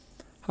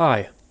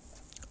Hi,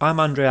 I'm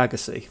Andre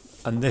Agassi,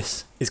 and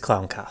this is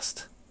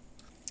Clowncast.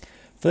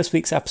 For this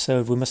week's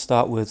episode, we must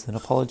start with an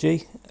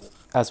apology,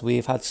 as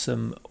we've had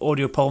some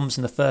audio problems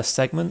in the first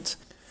segment,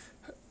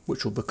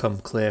 which will become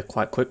clear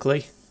quite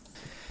quickly.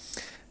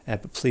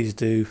 But please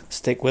do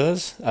stick with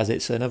us, as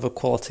it's another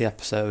quality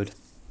episode.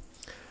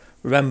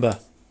 Remember,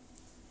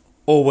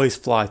 always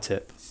fly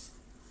tip.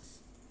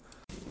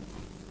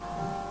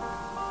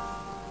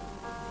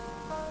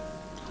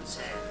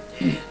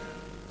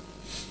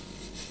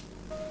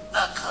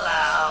 The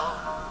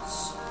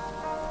clowns.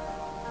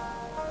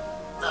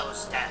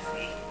 Those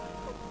Daffy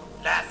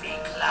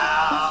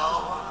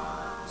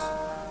clowns.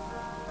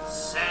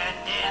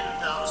 Send in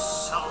those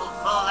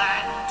soulful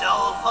and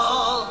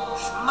doleful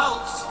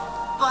schmaltz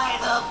by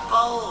the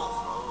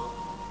bowlful.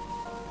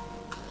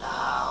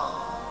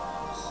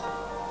 Clowns.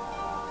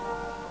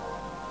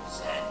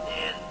 Send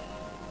in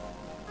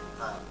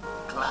the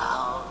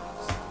clowns.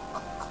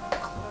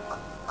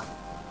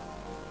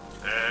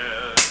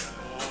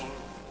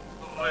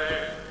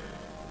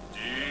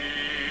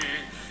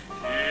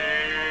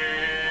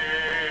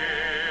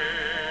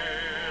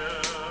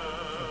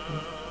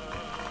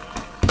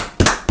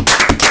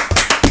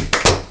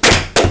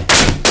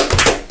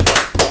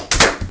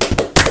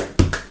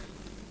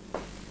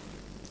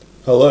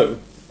 Hello,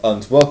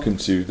 and welcome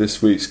to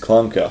this week's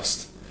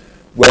Clowncast,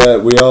 where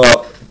we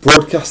are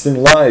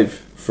broadcasting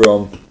live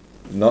from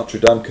Notre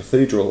Dame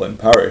Cathedral in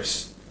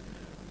Paris.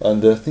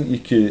 And I think you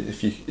could,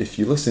 if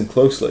you listen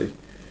closely,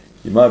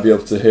 you might be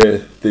able to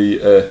hear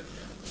the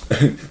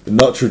the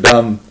Notre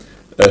Dame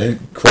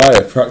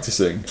choir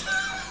practicing.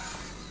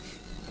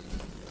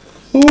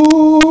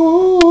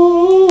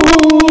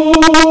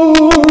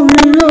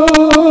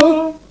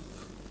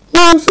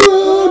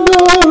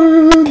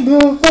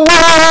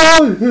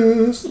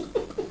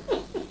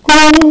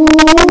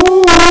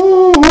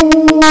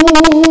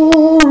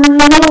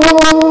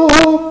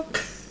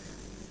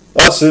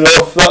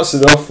 That's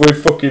enough,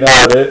 we've fucking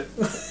had it.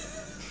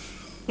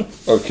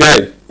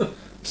 Okay,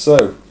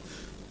 so,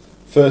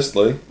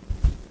 firstly,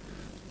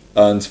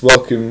 and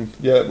welcome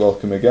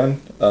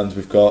again, and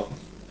we've got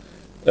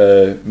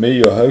me,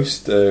 your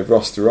host,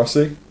 Ross de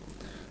Rossi,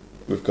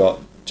 we've got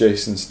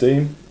Jason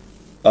Steen,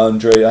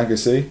 Andre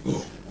Agassi,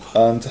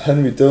 and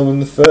Henry Dillman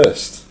the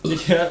First.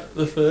 Yeah,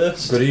 the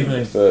first. Good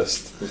evening.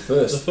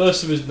 The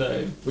first of his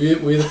name. Were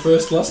you the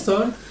first last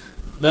time?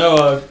 No,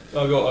 I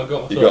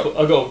got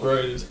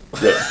upgraded.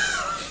 Yeah.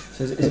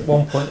 So is it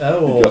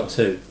 1.0 or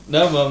 2?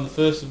 No, man, the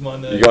first of my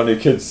name. You got any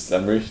kids,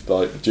 Henry?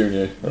 Like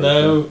junior?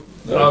 No,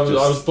 I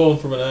was born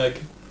from an egg.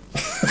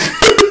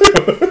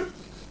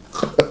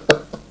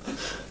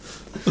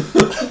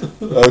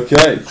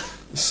 Okay,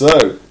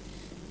 so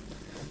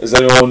does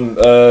anyone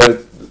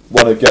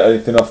want to get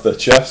anything off their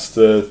chest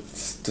to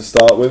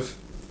start with?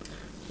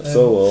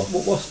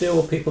 What's the deal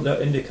with people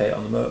don't indicate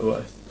on the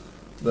motorway?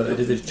 But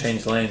they did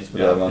change lanes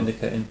without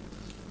indicating.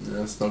 Yeah,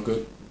 that's not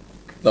good.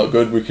 Not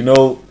good.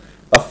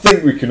 I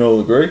think we can all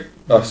agree.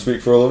 I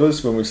speak for all of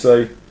us when we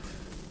say,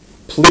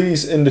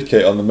 please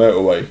indicate on the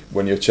motorway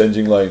when you're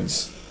changing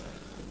lanes.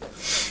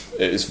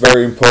 It is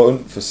very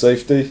important for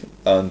safety,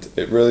 and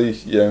it really,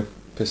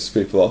 pisses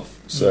people off.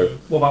 So,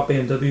 what about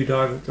BMW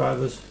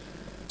drivers?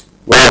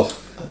 well,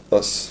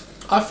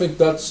 I think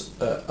that's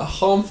a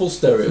harmful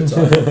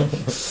stereotype.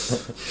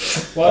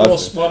 Why do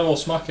all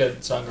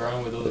smackheads hang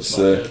around with other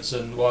smackheads,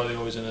 and why are they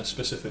always in a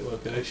specific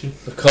location?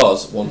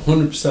 Because 100%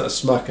 of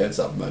smackheads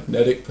have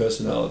magnetic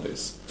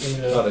personalities.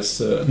 Yeah. That is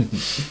certain.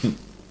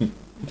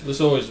 There's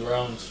always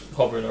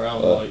hovering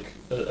around like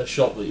a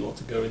shop that you want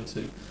to go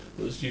into.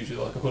 There's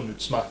usually like 100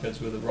 smackheads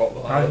with a rock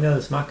behind. How do you know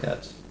the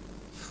smackheads?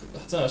 I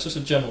don't know, it's just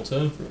a general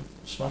term for them.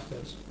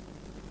 Smackheads.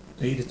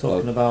 Are you just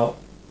talking about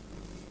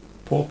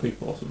poor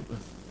people or something?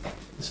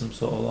 Some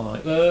sort of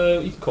like...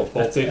 you can call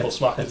poor people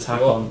smackheads.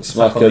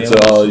 Smackheads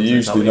are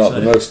usually not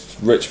the most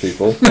rich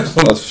people, that's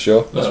for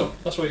sure.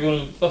 That's what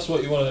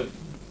you want to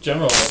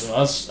generalise them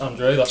as,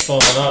 Andre. That's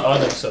fine. I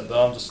never said that.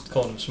 I'm just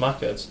calling them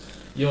smackheads.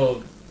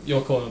 You're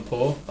calling them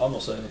poor. I'm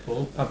not saying they're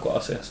poor. I've got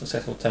a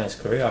successful tennis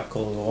career. I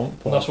call them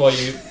poor. That's why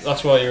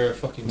you're a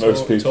fucking.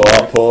 Most people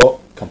are poor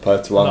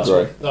compared to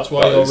Andre. That's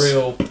why you're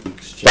real.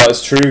 That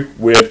is true.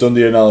 We have done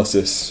the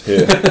analysis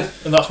here.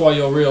 And that's why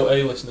your real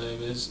A-list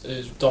name is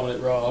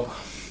Dominic Raab.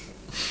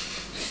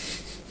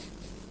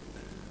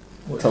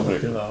 What are you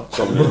talking about?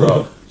 Dominic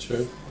Raab.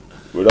 True.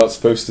 We're not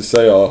supposed to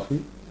say our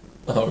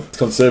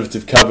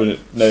Conservative cabinet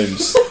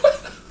names.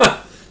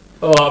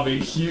 Oh, that'd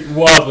be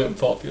wildly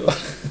unpopular.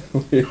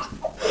 we are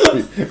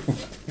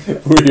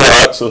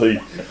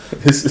actually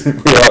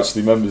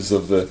members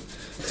of the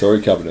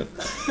Tory cabinet.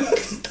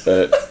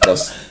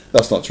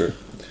 That's not true.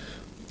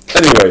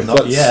 Anyway,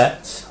 not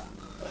yet.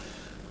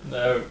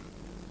 No.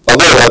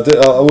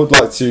 Although I would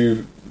like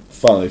to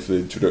finally, for the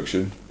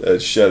introduction,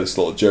 share this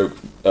little joke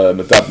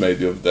my dad made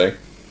the other day.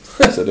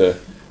 He said,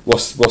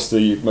 "What's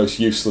the most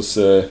useless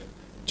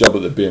job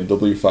at the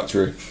BMW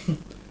factory?"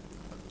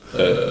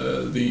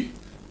 The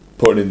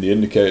putting in the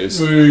indicators.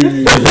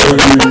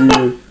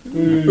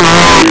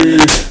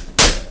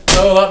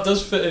 Oh, that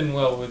does fit in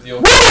well with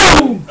your...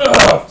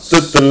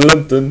 Dun,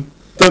 dun, dun,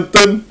 dun,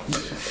 dun.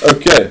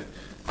 Okay,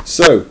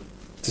 so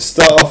to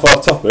start off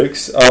our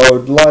topics, I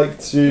would like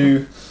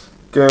to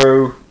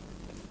go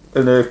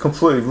in a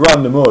completely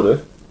random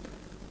order,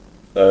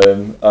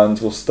 and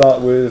we'll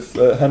start with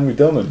Henry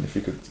Dillman. If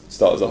you could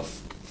start us off.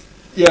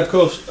 Yeah, of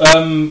course.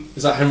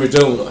 Is that Henry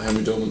Dillman or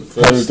Henry Dillman the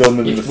first?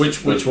 Henry Dillman.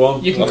 Which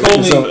one? You can I call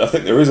think me. there's I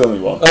think there is only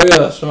one. Oh yeah,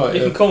 that's right. You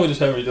Yeah. can call me just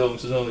Henry Dillman.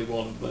 'Cause there's only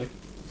one of me.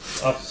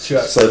 I've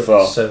checked. So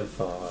far. So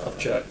far. I've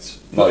checked.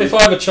 No, But if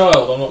I have a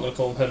child, I'm not going to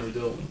call him Henry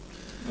Dillman.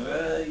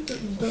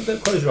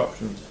 Don't close your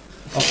options.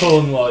 I'll call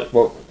him like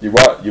Well, your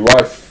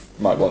wife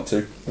might want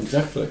to.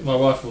 Exactly. my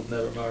wife would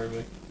never marry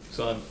me because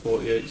I'm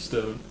 48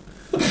 stone.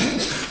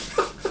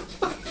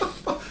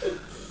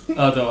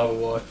 I don't have a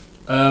wife.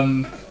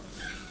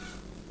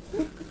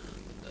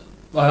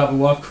 I have a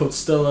wife called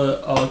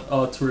Stella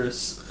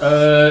Arteris.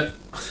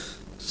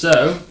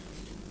 So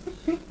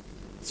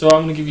I'm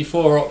going to give you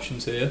 4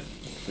 options here,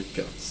 For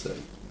God's sake.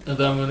 and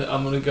then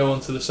I'm going to go on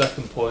to the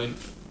second point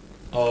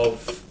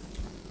of.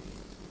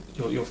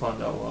 You'll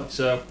find out why.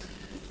 So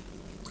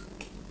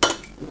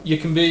you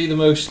can be the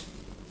most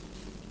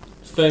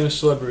famous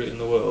celebrity in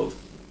the world.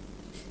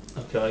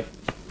 Okay.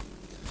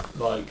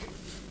 Like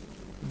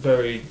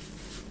very,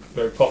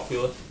 very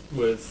popular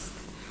with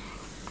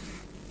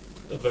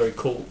a very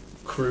cool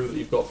crew that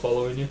you've got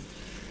following you.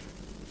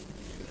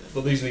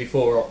 But these are the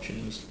 4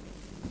 options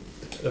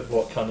of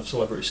what kind of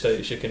celebrity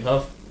status you can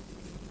have.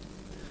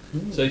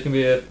 So you can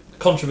be a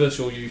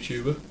controversial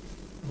YouTuber,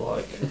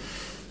 like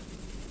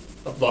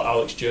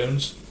Alex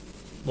Jones,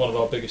 one of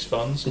our biggest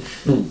fans.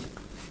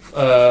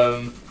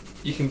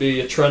 You can be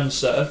a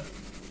trendsetter,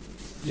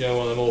 you know,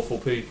 one of them awful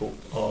people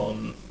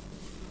on.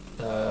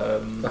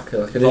 Like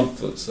an Rob-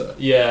 influencer.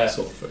 Yeah,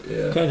 Sort of,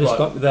 yeah. Can I just Right.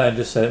 stop you there and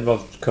just say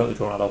Rob's currently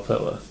drawing Adolf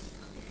Hitler?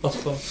 that's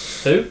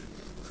fine. Who?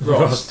 Ross.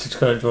 Rob's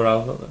currently drawing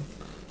Adolf Hitler.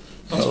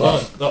 That's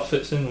fine. That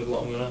fits in with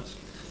what I'm going to ask.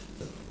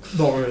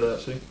 Not really,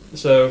 actually.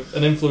 So,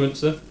 an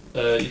influencer.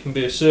 You can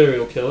be a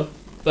serial killer.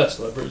 They're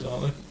celebrities,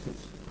 aren't they?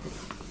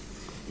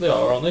 They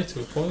are, aren't they? To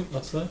a point,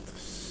 that's there.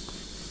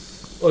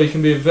 Or you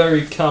can be a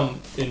very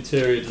camp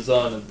interior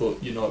designer,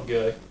 but you're not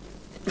gay.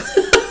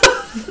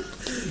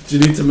 Do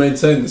you need to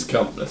maintain this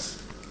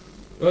campness?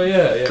 Oh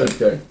yeah, yeah.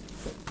 Okay.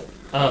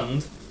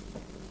 And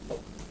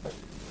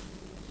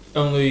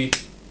only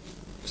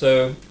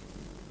so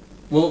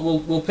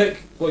we'll pick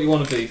what you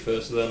want to be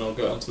first, and then I'll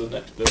go on to the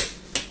next bit.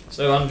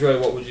 So Andre,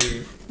 what would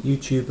you?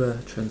 YouTuber,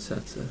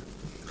 trendsetter.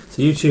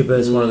 So YouTuber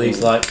is one of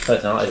these like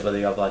personalities where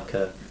they have like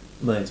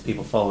millions of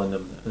people following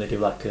them, and they do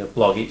like a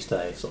blog each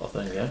day sort of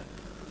thing. Yeah.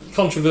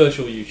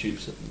 Controversial YouTube.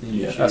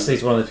 I see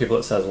he's one of the people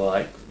that says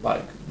like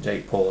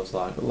Jake Paul is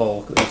like, lol,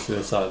 look at these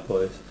Suicide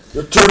Boys.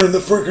 You're turning the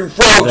freaking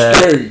frogs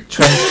gay.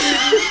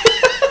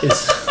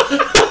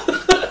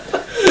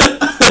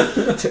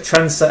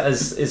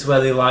 Trendsetters is where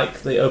they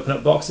open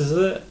up boxes of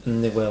it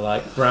and they wear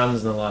like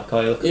brands and they're like,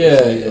 oh, look at Yeah,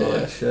 this new, yeah,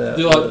 like, shirt.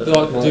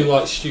 Do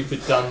like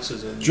stupid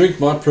dances and Drink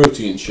my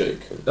protein shake.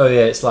 Oh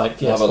yeah, it's like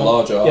Have a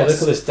large arse. Yeah,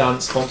 look at this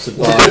dance sponsored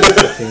by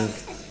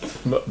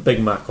fucking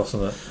Big Mac or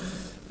something.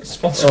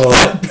 sponsored Oh.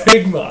 by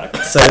Big Mac.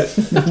 So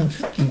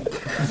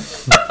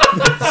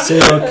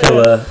serial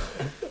killer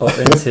or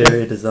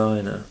interior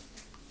designer.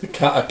 A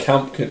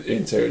camp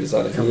interior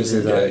designer who Camp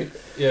isn't designer. gay.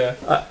 Yeah.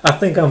 I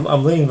think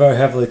I'm leaning very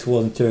heavily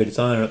towards interior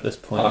designer at this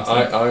point.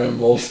 I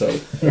am also. I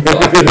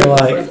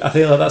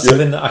feel like that's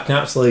something that I can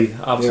actually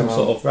have some man.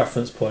 sort of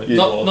reference point. You-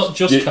 towards. Not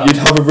just You'd camp.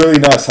 have a really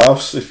nice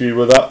house if you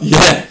were that.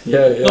 Yeah.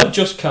 Not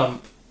just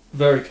camp.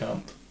 Very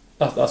camp.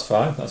 That's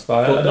fine. That's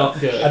fine. But I not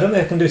don't, gay. I don't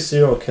think I can do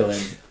serial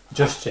killing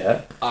just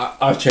yet.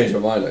 I've changed my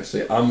mind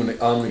actually. I'm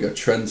gonna go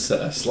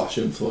trendsetter /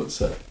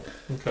 influencer.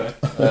 Okay.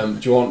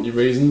 Do you want your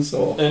reasons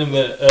or? In a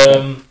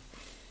minute.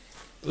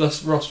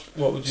 That's Ross.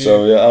 What would you?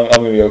 So yeah,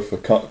 I'm going to go for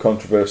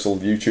controversial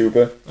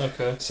YouTuber,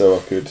 Okay. so I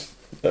could,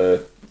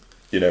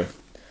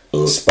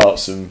 spout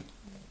some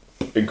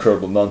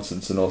incredible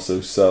nonsense and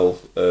also sell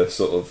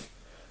sort of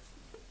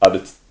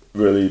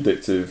really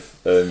addictive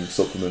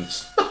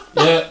supplements.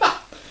 Yeah.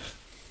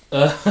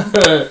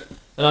 And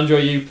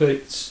Andre, you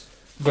picked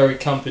very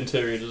camp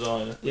interior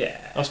designer.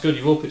 Yeah. That's good.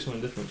 You've all picked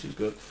something different, which is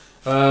good.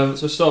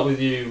 So start with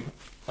you,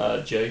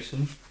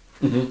 Jason.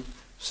 Mm-hmm.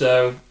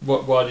 So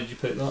why did you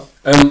pick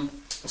that?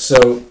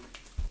 So,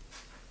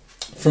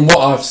 from what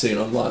I've seen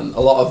online, a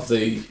lot of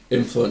the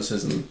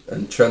influencers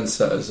and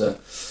trendsetters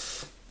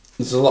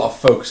there's a lot of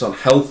focus on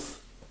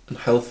health and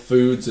health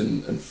foods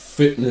and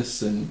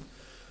fitness and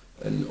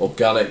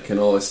organic and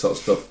all this sort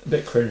of stuff. A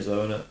bit cringe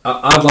though, isn't it?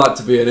 I'd like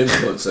to be an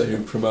influencer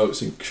who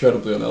promotes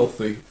incredibly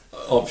unhealthy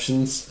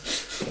options.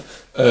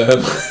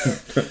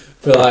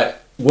 But like,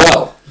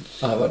 well,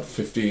 I've had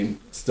 15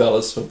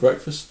 Stellas for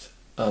breakfast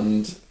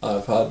and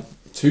I've had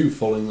 2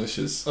 full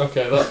Englishes.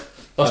 Okay,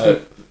 that's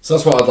good. So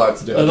that's what I'd like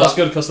to do. And that's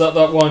good because that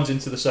winds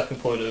into the second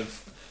point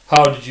of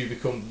how did you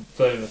become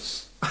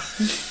famous?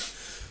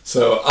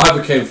 So I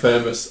became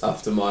famous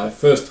after my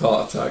first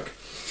heart attack.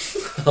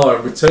 I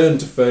returned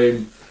to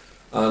fame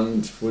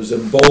and was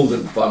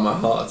emboldened by my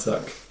heart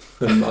attack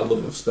and my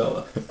love of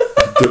Stella.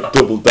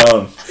 Double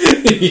down.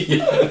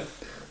 Yeah.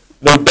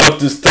 No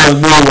doctors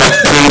telling me what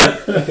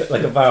to do.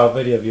 Like a viral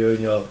video of you and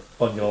your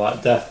on your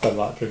like deathbed,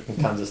 like drinking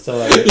cans of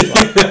Stella,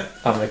 like,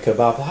 having a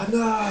kebab. Like,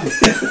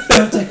 no,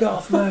 don't take it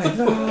off me.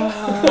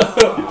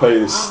 No.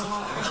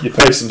 You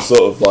pay some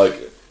sort of like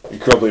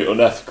incredibly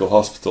unethical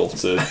hospital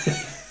to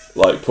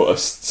like put a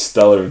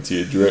Stella into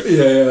your drip.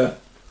 Yeah.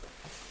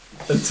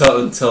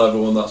 And tell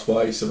everyone that's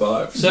why he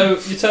survived. So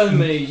you're telling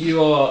me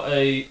you are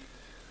a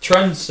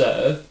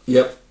trendsetter,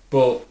 Yep.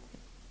 but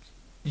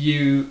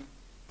you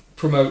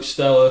promote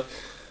Stella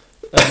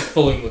and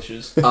full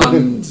Englishes.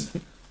 And Is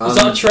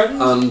that a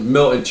trend? And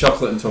melting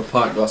chocolate into a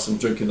pint glass and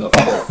drinking that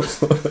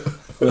for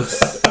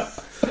breakfast.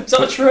 Is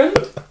that a trend?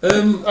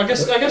 I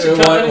guess it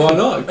can. Why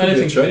not? It could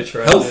Anything be can a be a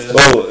trend. trend. Health. yeah.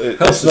 Well,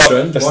 Health's a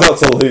trend. It's Why- not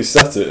till he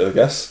set it, I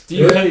guess. Do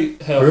you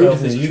hate how Brewed health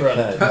in is the a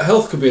trend? UK.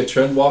 Health could be a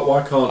trend.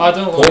 Why can't I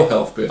don't poor like-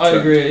 health be a I trend?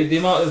 agree. The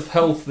amount of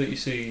health that you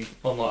see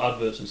on like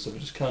adverts and stuff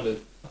is just kind of.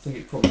 I think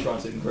it's probably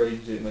trying to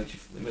ingrain you. It makes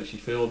you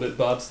feel a bit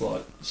bad. It's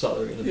like sat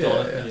there eating a Yeah,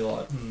 donut yeah. and you're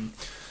like,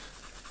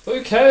 But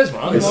who cares,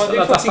 man? It's, Like, who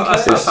that's, fucking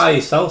that's, cares? how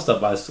you sell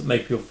stuff, by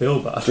make people feel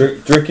bad.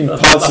 Drinking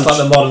That's, pints that's like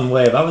the of modern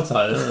way of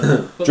advertising,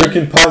 isn't it? But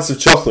drinking pints of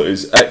chocolate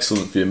is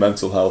excellent for your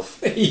mental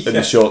health in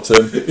the short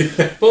term.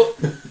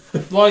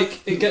 But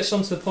like, it gets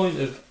on to the point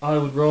of I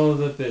would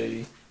rather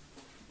be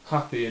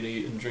happy and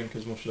eat and drink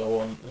as much as I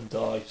want and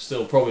die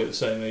still probably at the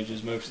same age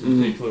as most of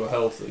the people who are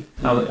healthy.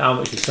 How much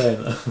are you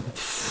saying that?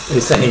 Are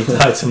you saying you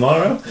die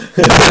tomorrow?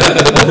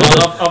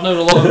 I've known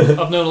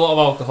a lot of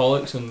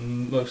alcoholics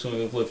and most of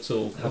them have lived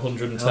till How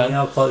many 110.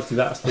 alcoholics do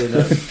you actually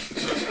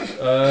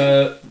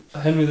know?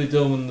 Henry Lee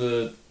Dillman,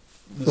 the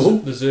Oh.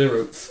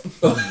 zeroth.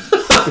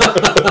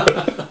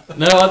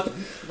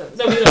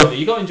 No,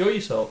 you got to enjoy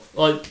yourself.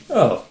 Like,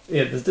 Oh,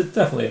 yeah, there's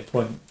definitely a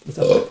point. There's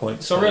definitely a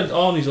point. so I read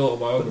Arnie's But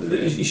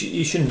autobiography.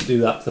 you shouldn't do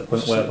that to the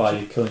point whereby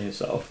you're killing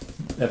yourself.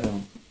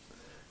 Everyone,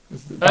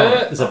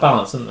 there's a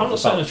balance, isn't there? I'm not There's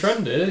a setting a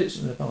trend here. It's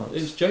There's a balance.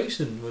 It's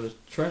Jason with a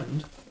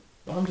trend.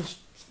 I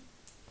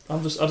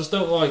just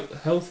don't like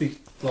healthy,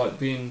 like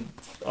being.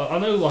 I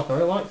know, like I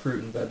like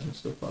fruit and veg and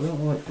stuff, but I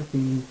don't like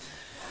fucking.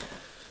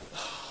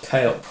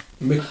 Kale.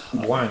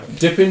 Wang.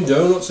 Dipping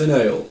donuts in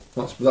ale.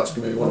 That's going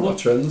to be one of my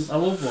trends. I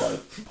love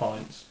like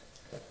pints.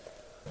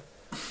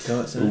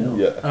 Donuts Ooh, in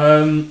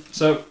yeah.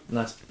 So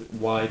Nice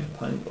wide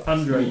pint glass.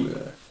 Andre, Ooh,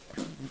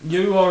 yeah.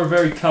 you are a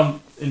very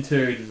camp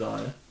interior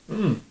designer,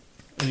 Mm.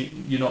 and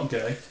you're not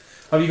gay.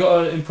 Have you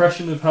got an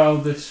impression of how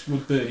this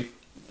would be?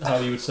 How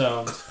you would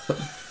sound?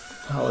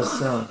 How does it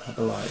sound? Have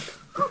a like.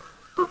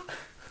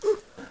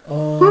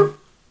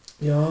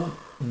 Yeah.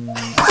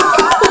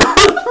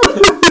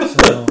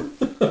 So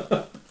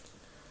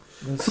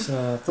this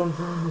front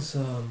room is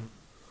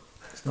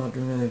it's not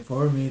doing anything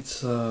for me.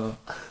 It's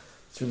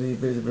really a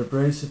bit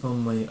abrasive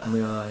on my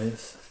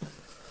eyes.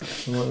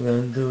 So what I'm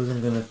gonna do is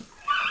I'm gonna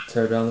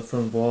tear down the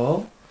front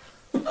wall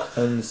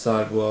and the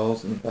side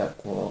walls and the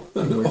back wall.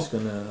 And we're just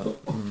gonna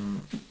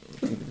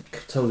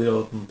totally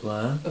open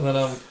plan. And then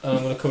I'm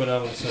gonna come in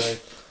and say,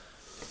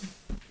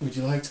 would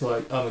you like to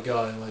like? I'm a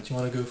guy. And like, do you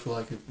want to go for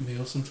like a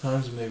meal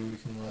sometimes, and maybe we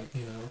can like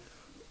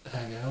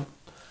hang out.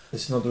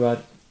 This is not the right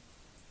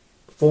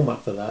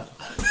format for that.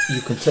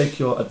 You can take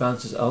your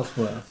advances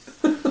elsewhere.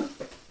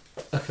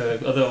 Okay, I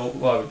don't know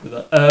why we do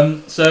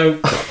that. So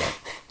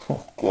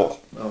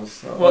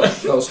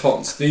That was hot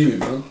and steamy,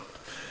 man.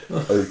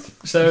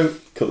 so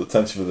Cut the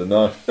tension with a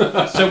knife.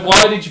 so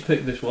why did you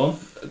pick this one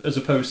as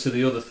opposed to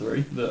the other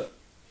three that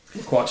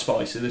were quite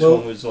spicy? This Well,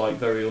 one was like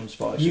very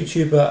unspicy.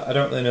 YouTuber, I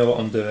don't really know what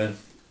I'm doing.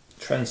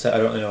 Trendset, I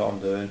don't really know what I'm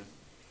doing.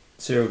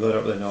 Serial Girl, I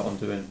don't really know what I'm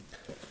doing.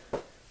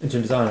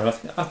 Interior designer, I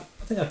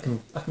think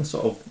I can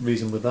sort of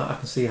reason with that. I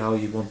can see how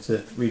you want to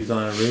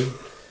redesign a room.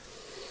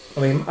 I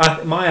mean,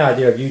 my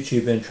idea of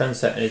YouTube and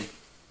trendsetting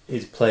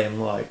is playing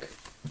like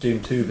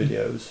Doom 2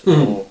 videos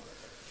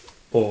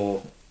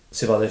or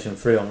Civilization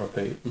 3 on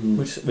repeat,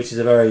 which is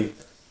a very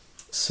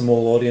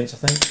small audience. I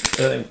think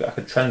I don't think I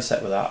could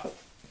trendset with that,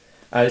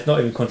 and it's not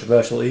even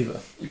controversial either.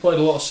 You played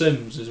a lot of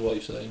Sims, is what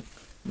you're saying.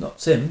 Not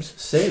Sims,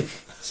 Civ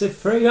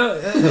 3. Don't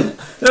mean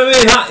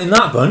that in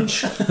that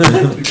bunch.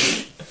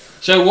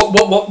 So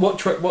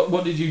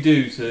what did you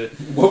do to?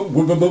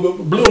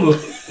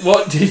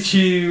 What did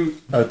you?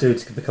 Oh, dude,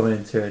 to become an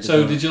interior So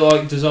designer. did you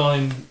like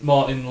design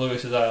Martin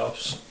Lewis's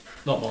house?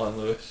 Not Martin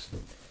Lewis.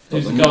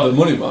 Who's the The guy?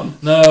 money man.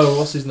 No,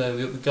 what's his name?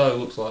 The guy who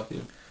looks like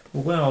him.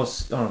 Well, when I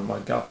was on my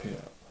gap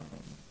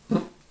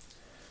year,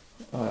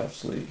 I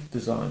actually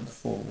designed the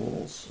 4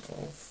 walls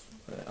of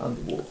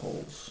Andy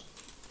Warhol's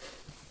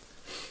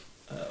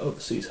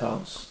overseas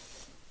house.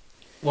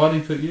 Why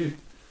did he pick you?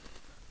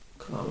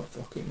 Because I'm a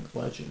fucking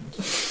legend.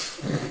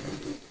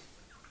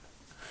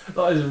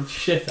 That is a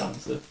shit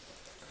answer.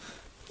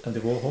 Andy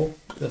Warhol,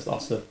 that's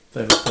a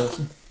famous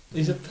person.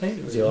 He's a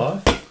painter. Is he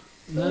alive?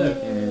 No.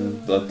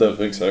 I don't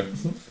think so.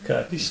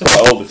 Okay. He's so,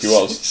 Quite old if he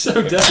was. so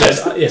dead.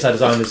 Yes, I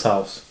designed this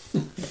house.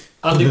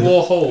 Andy He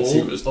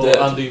Warhol was or dead.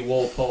 Andy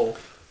Walpole?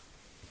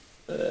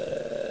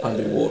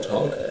 Andy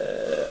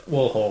Warthog.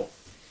 Warhol.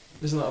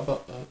 Isn't that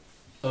about that?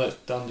 Oh, no, it's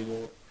Dandy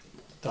Warhol.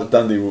 The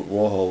Dandy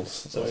Warhols.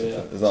 So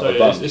yeah, Is that so a yeah,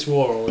 band? it's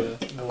Warhol.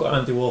 Yeah, I've got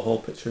Andy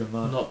Warhol picture in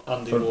mind. not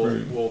Andy front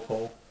room.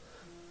 Walpole.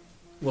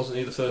 Wasn't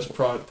he the first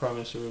prime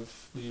minister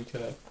of the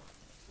UK?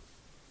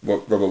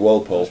 What, Robert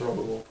Walpole. That's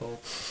Robert Walpole.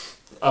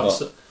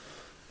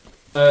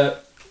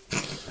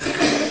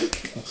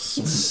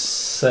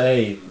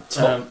 Same.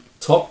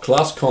 Top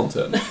class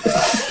content.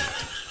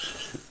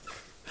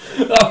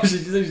 This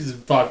is a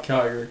bad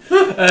category.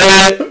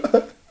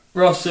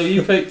 Ross, so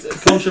you picked a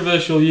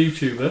controversial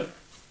YouTuber.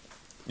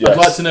 Yes. I'd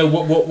like to know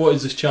what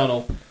is this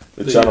channel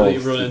The that channel.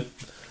 you're running?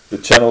 The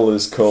channel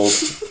is called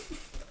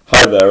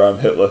Hi There, I'm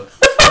Hitler.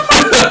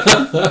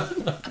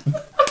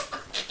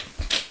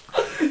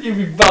 You'd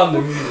be banned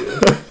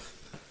immediately.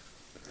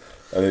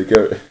 And you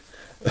go.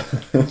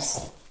 I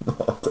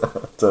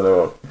don't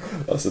know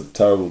what. That's a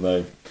terrible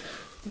name.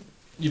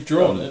 You've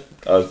drawn it.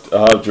 I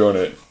have drawn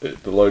it,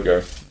 the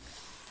logo,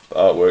 the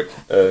artwork,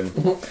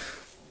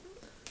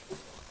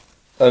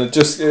 and it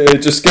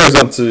just goes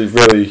on to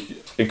really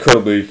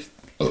incredibly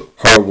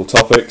horrible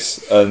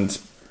topics, and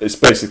it's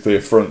basically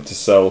a front to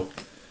sell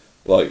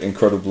like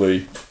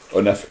incredibly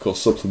unethical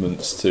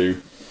supplements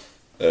to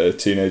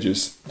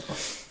teenagers.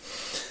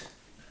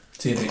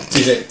 Teenage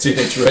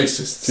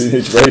racists.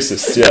 Teenage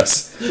racists,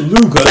 yes.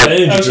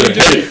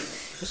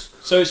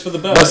 So it's for the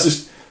Let's best.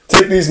 just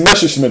take these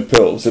Messerschmitt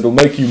pills. It'll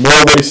make you more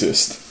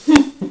racist.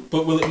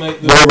 But will it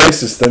make More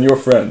racist than your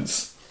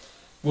friends.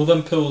 will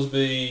them pills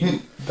be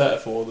better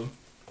for them?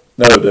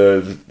 No,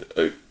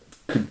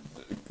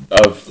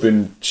 have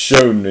been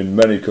shown in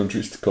many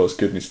countries to cause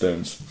kidney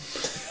stones.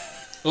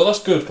 Well,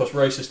 that's good because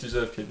racists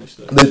deserve kidney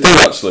stones. They do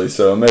actually,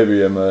 so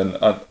maybe I'm an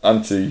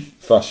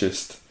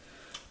anti-fascist.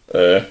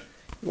 What are the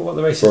Front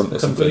or racist something.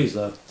 companies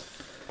though?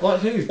 Like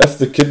who?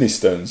 After kidney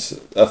stones,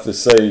 after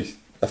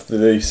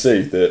they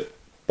see that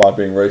by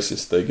being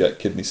racist they get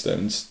kidney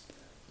stones,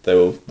 they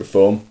will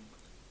reform.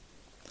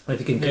 If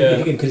you can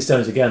kidney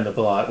stones again, they'll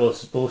be like, well,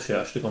 this is bullshit.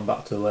 I should have gone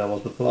back to the way I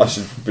was before. I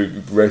should be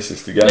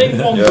racist again.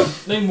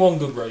 Name one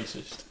good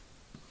racist.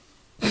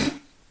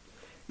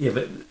 Yeah,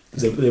 but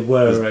they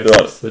were Right.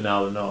 racist, but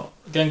now they're not.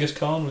 Genghis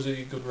Khan, was he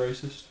a good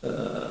racist?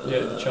 Yeah,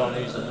 the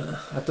Chinese.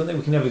 I don't think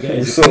we can ever get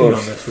his Sort opinion of.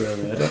 on this,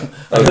 really.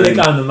 I don't think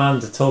I'm the man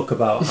to talk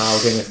about how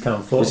Genghis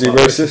Khan thought. Was he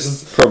about racist?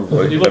 racism.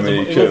 Probably. He I loved,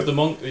 mean, he loved the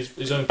monk,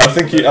 his own I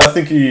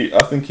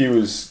people. think he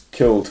was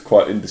killed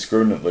quite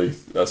indiscriminately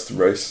as to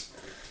race.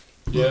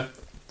 Yeah.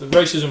 The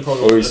racism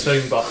probably Or wasn't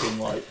a thing back in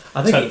like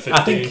 10, 15.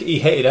 I think he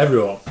hated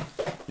everyone.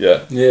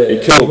 Yeah. Yeah, He yeah.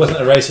 He killed. wasn't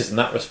a racist in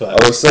that respect.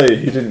 I would say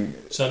he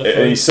didn't. Xenophobe.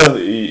 And he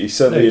certainly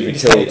No, he even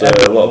just killed hated a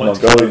everyone, lot of wanted to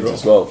kill Mongolians everyone.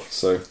 as well.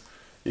 So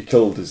he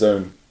killed his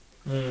own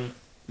Mm.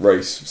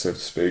 race, so to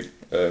speak.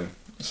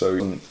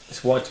 So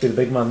Just wanted to be the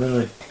big man,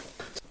 didn't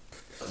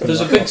he? There's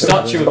a big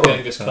statue of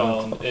Genghis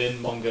Khan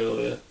in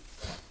Mongolia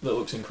that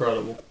looks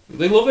incredible.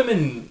 They love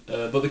him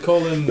but they call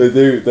him. they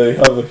do. They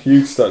have a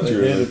huge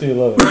statue Yeah, of they him.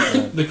 do love it.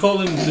 Yeah. They call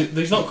him.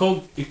 He's not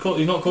called. He's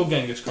not called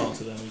Genghis Khan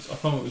to them. I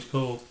can't remember what he's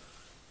called.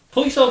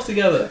 Pull yourselves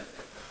together.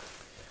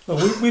 Well,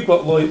 we've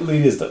got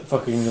leaders that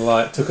fucking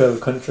like took over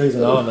countries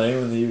in our name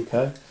in the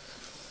UK,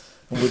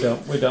 and we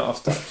don't have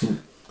statues.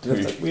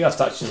 We have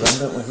statues of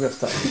them, don't we? We have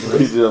statues of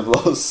We them. do have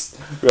lots.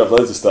 We have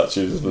loads of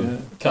statues of them.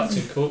 Yeah.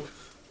 Captain Cook.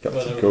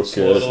 Captain Where Cook, they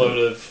slaughtered a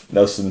load of.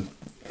 Nelson,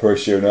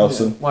 Horatio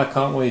Nelson. Yeah. Why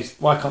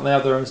can't they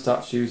have their own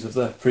statues of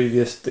their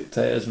previous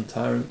dictators and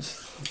tyrants?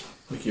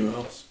 Mickey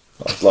Mouse.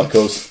 Like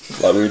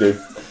us, like we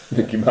do.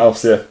 Mickey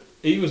Mouse, yeah.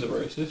 He was a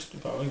racist,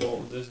 apparently,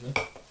 Walt Disney.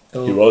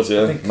 He was,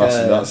 yeah. I think,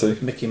 Massive Nazi.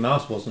 Mickey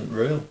Mouse wasn't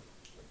real.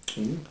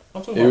 I'm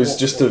talking He about was Walt-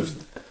 just a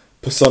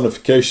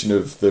personification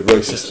of the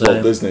racist Just Walt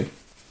saying. Disney.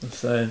 I'm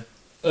saying.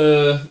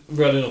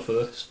 Read enough of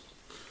this.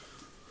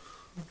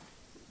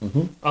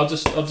 Mm-hmm. I'll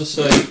just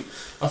say,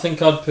 I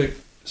think I'd pick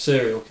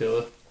serial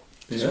killer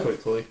just Yeah.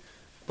 quickly,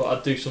 but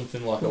I'd do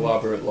something like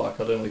elaborate, like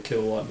I'd only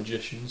kill like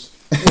magicians.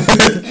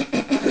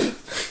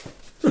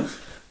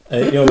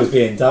 You always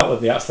be in doubt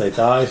whether he actually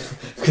died.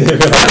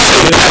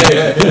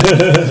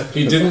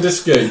 He didn't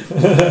escape.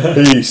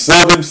 He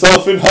sawed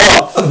himself in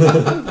half.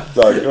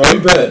 Like, oh,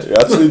 In bed. He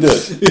actually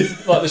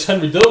did. Like this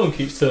Henry Dillman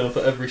keeps turning up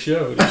at every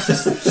show. And it's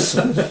just,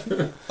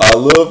 I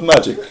love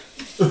magic.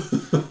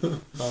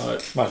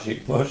 alright.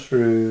 Magic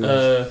mushroom.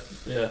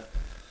 Yeah.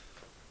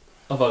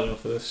 I've had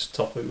enough of this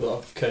topic that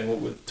I've came up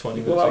with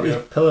 20 What minutes about ago.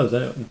 these pillows,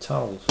 then, and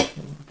towels?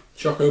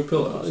 Choco What about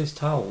pillows. these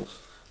towels?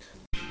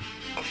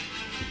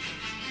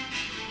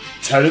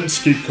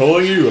 Tenants keep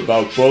calling you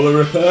about boiler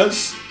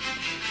repairs?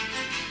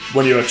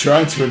 When you are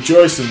trying to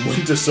enjoy some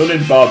winter sun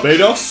in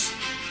Barbados?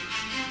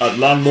 At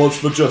Landlords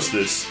for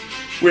Justice,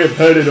 we have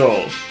heard it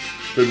all.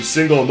 From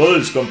single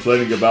mothers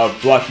complaining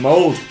about black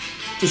mould,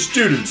 to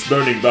students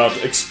moaning about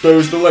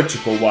exposed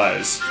electrical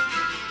wires,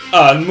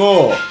 and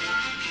more.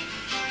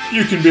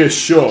 You can be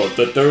assured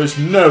that there is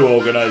no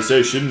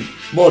organisation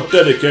more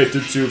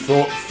dedicated to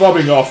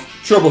fobbing off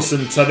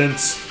troublesome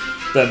tenants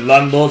than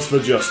Landlords for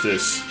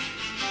Justice.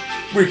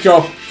 We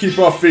can't keep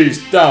our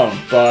fees down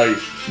by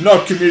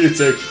not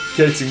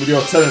communicating with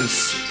your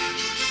tenants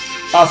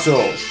at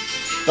all.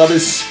 That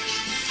is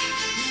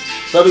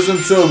That is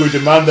until we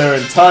demand their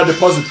entire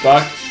deposit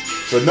back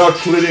for not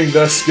cleaning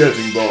their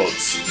skirting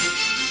boards.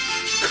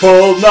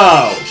 Call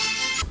now!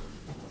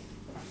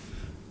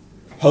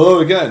 Hello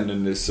again,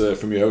 and it's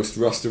from your host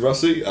Rasta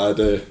Rossi.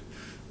 I'd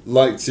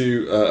like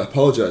to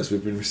apologise.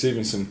 We've been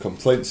receiving some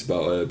complaints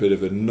about a bit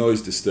of a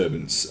noise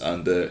disturbance,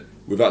 and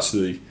we've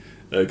actually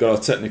got our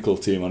technical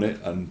team on it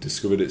and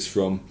discovered it's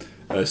from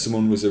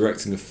someone was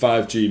erecting a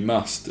 5G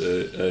mast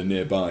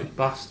nearby.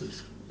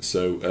 Bastards.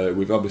 So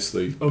we've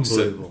obviously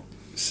Unbelievable.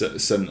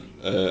 sent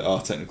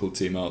our technical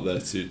team out there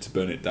to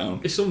burn it down.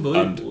 It's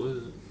unbelievable,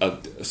 isn't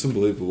it? It's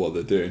unbelievable what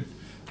they're doing,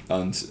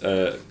 and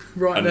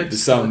Right and next the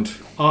sound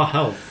Our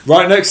health.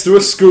 right next to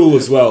a school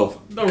as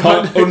well. No,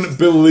 right next-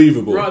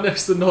 Unbelievable. Right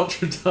next to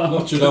Notre Dame.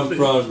 Notre Dame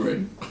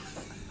Primary.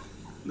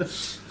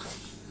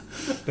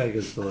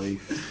 Beggars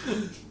belief.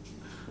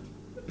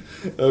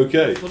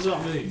 Okay, What does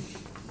that mean?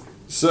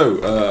 so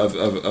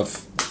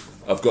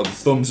I've got the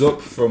thumbs up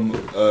from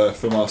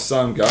our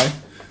sound guy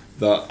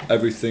that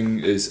everything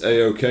is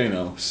a-okay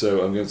now.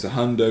 So I'm going to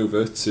hand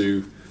over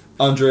to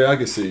Andre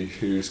Agassi,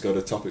 who's got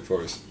a topic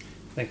for us.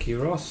 Thank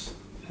you, Ross.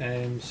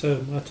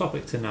 So my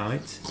topic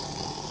tonight.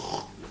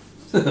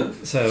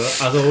 So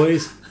as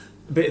always,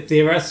 a bit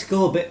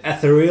theoretical, a bit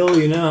ethereal.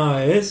 You know how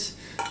it is.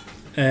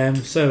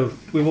 So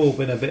we've all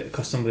been a bit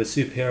accustomed with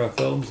superhero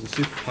films and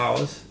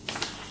superpowers.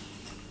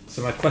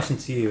 So my question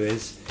to you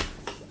is: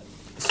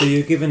 so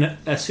you're given a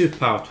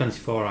superpower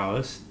 24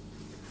 hours,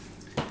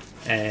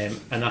 and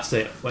that's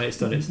it. When it's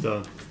done, it's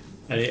done.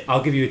 And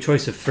I'll give you a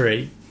choice of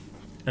 3,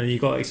 and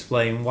you've got to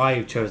explain why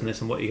you've chosen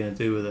this and what you're going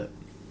to do with it.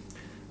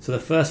 So the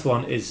first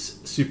one is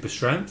super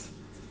strength.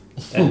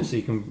 So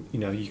you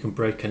can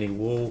break any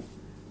wall.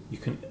 You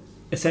can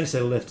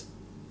essentially lift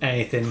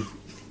anything,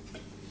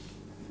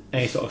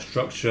 any sort of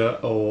structure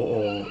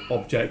or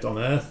object on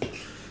Earth.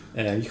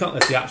 You can't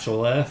lift the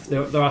actual Earth.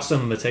 There are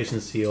some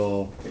limitations to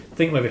your. I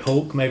think maybe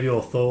Hulk, maybe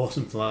or Thor,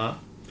 something like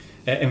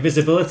that.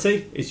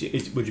 Invisibility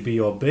would you be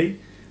your B?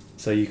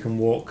 So you can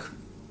walk.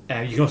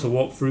 You can also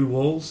walk through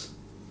walls.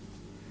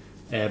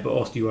 But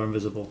also you are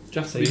invisible.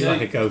 Just So be you're like a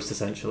naked. ghost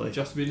essentially.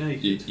 Just to be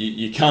naked.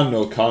 You can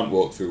or can't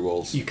walk through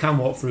walls. You can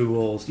walk through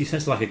walls. You're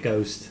essentially like a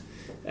ghost.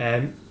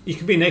 You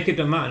can be naked,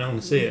 don't matter, no one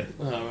can see you.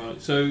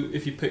 Right. So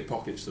if you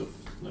pickpocket stuff,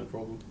 no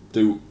problem.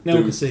 No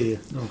one can see you.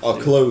 No one can Are see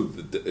you.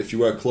 clothes? If you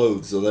wear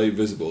clothes, are they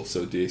visible?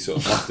 So do you sort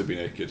of have to be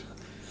naked?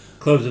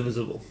 Clothes are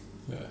visible.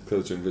 Yeah,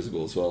 clothes are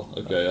invisible as well.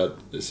 Okay,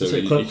 so So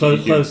you- clothes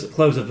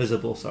are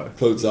visible. Sorry.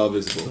 clothes are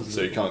visible, Clothes are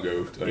so you can't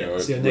go anywhere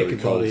So your really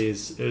naked cold. body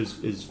is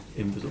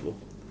invisible.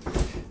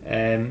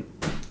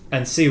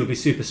 And C would be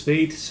super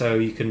speed, so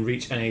you can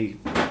reach any.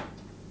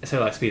 Say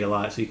like speed of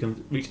light, so you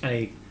can reach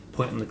any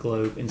point on the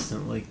globe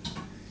instantly.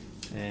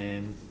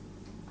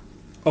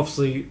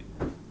 Obviously,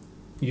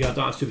 you don't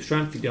have super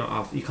strength. You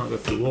can't go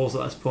through walls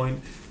at this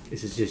point.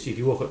 This is just if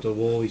you walk up to a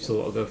wall, you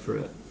still got to go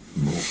through it.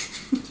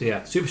 So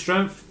yeah, super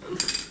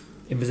strength,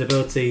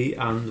 invisibility,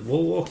 and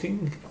wall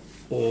walking,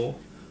 or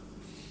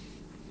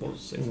what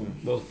was the sixth one?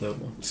 What was the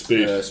third one?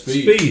 Speed.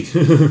 Speed.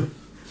 Speed.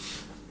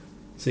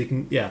 So you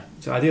can, yeah.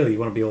 So ideally, you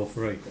want to be all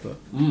 3, but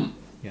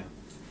yeah.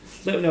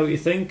 Let me know what you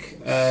think.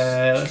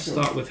 Let's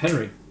start with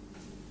Henry.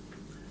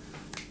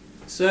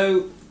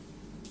 So,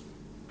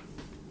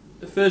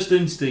 the first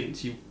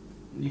instinct,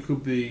 you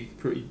could be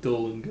pretty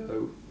dull and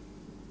go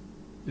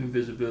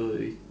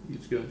invisibility. You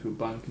just go into a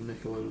bank and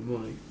nick a load of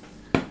money.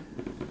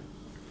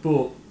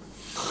 But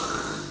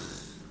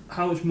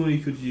how much money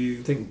could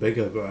you? Think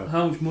bigger, bro.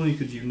 How much money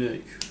could you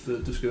nick for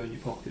just go in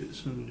your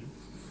pockets? And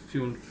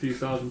few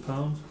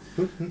 £1,000.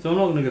 So I'm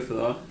not going to go for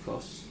that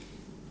because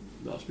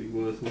that's be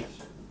worthless.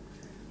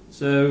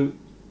 So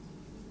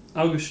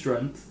I'll go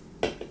strength.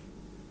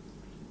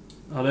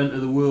 I'll enter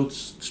the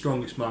world's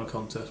strongest man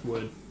contest,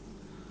 win.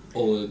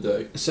 All in a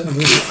day. So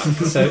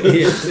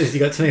you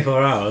got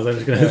 24 hours. I'm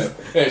just gonna.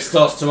 Yeah, it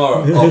starts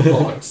tomorrow. Oh,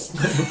 bollocks.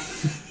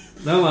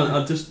 No man,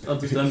 I'd just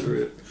enter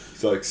it.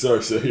 It's like,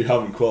 sorry, sir, you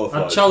haven't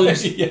qualified.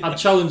 I'd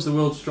challenge the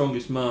world's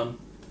strongest man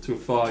to a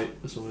fight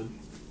or something.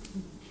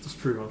 Just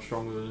prove I'm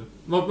stronger than him.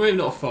 Well, maybe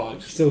not a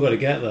fight. Still got to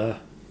get there.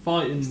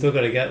 Fighting. Still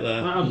got to get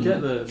there. I'll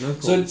get there. No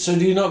problem. So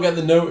do you not get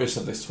the notice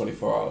of this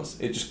 24 hours?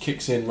 It just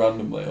kicks in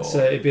randomly, or?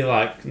 So it'd be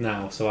like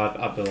now. So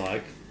I'd be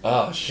like,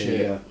 Ah,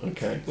 shit. Yeah.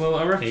 Okay. Well,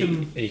 I you,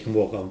 reckon. you can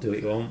walk on, do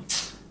what you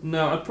want.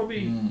 No, I'd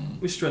probably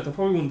with strength. I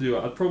probably wouldn't do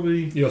it. I'd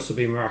probably You also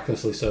be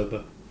miraculously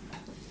sober.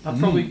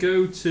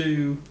 go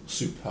to.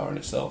 Superpower in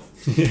itself.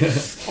 I'd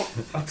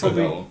that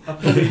probably.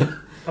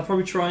 one. I'd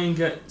probably try and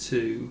get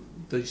to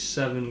the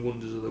 7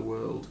 wonders of the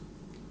world,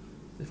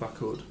 if I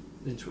could.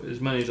 Into as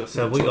many as I could.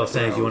 So in what you're 24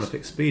 saying is you want hours. to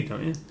pick speed,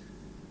 don't you?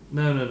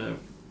 No.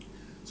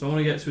 So I want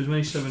to get to as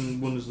many 7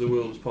 wonders of the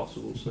world as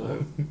possible.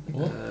 So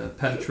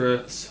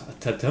Petra. So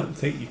I don't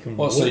think you can.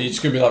 What? walk. So you're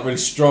just gonna be like really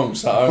strong,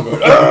 sat home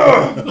going,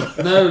 "Ah!"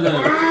 No.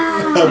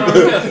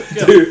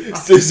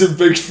 do some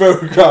big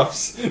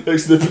photographs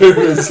next to the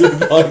pyramids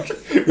with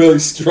like really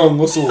strong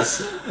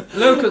muscles.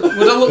 No, 'cause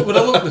would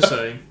I look the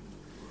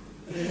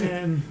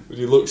same? Would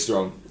you look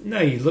strong? No,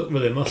 you look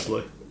really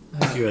muscly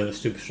if you're in the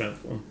super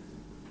strength one.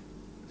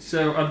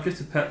 So I'd get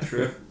to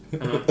Petra.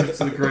 and I'd go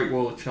to the Great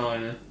Wall of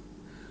China,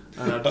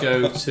 and I'd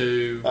go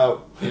to.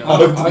 How You did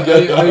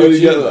know, you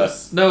get there?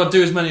 no, I'd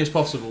do as many as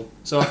possible.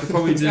 So I could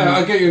probably do. Yeah,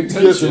 I get your Just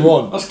intention.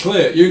 one. That's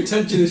clear. Your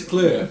intention is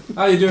clear.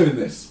 How are you doing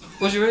this?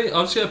 What do you mean?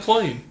 I'll just get a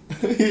plane.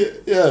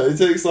 Yeah, it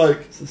takes like.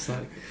 It's just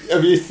like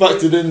Have you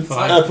factored in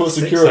 5, airport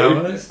 6 security?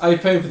 hours. Are you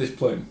paying for this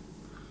plane?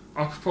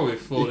 I could probably You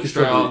afford it could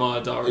straight out of probably-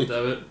 my direct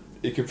debit.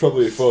 You could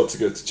probably afford to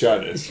go to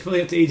China, You can probably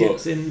get to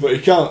Egypt in but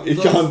you can't. You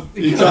can't.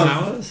 You can't.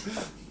 hours.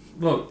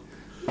 Look,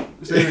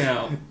 zoom me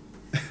out.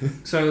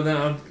 So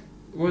then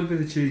what would be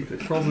the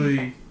cheapest?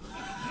 Probably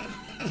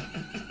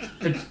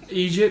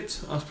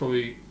Egypt. That's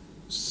probably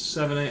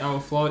 7-8 hour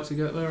flight to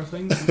get there, I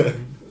think.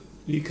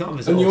 You can't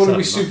visit. And you all want to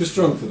be 7 super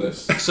strong for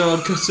this? So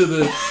I'd go to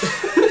the.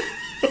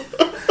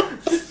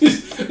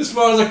 As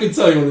far as I can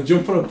tell, you want to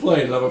jump on a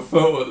plane and have a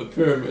photo at the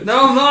pyramid.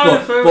 No, I'm not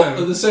having a photo. But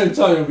at the same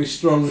time, you'll be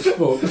strong as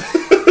fuck.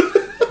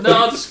 No,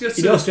 I'll just go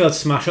to. You'd also be able to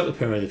smash up the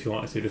pyramid if you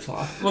wanted to, just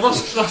like Well, that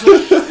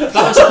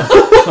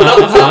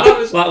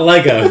was like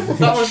Lego.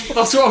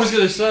 that's what I was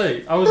going to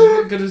say. I was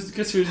going to go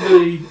to as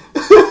many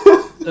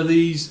of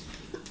these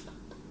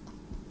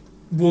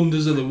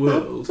wonders of the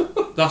world.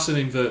 That's an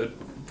inverted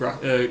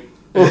a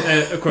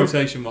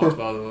quotation marks,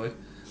 by the way.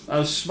 I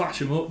would smash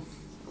them up.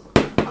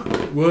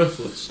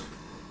 Worthless.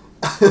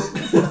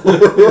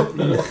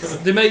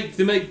 They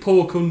make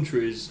poor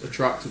countries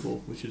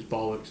attractable, which is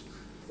bollocks.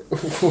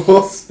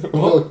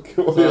 What? Is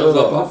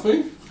that a bad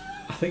thing?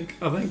 I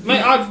think.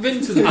 Mate, I've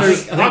been to the I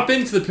think I've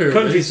been to the pyramids.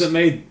 countries that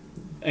made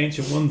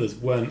ancient wonders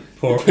weren't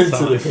poor at Been the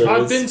to the time.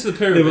 pyramids. I've been to the They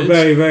pyramids. were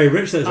very, very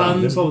rich at the time.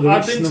 And They're probably the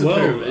I've richest been in to the the world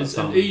pyramids, at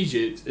that and time.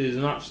 Egypt is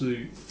an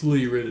absolute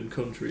flea-ridden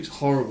country. It's a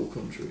horrible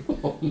country.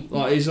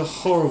 Like, it's a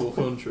horrible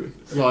country.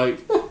 Like,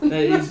 it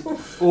is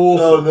awful.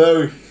 Oh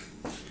no!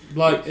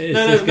 Like, It's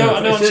no, just going,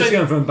 I'm it's just saying,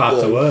 going from bad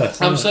to worse.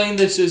 I'm isn't it? saying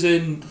this as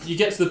in, you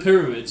get to the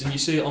pyramids and you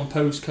see it on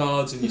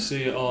postcards and you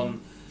see it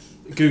on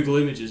Google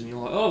Images and you're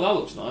like, oh, that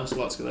looks nice.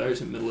 Let's go there. It's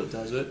in the middle of the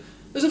desert.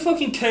 There's a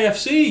fucking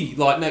KFC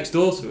like next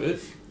door to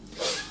it.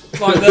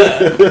 Like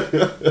there.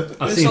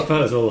 I've it's seen like-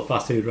 photos of all the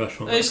fast food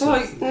restaurants. It's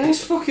like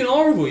it's fucking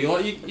horrible. You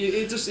like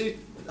it just.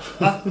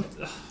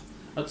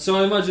 So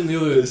I imagine the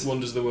other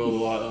wonders of the world are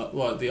like that,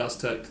 like the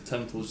Aztec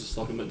temples, just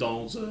like a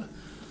McDonald's there.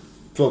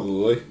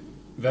 Probably.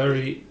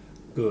 very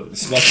good.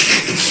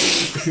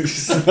 Smash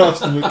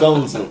the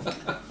McDonald's up.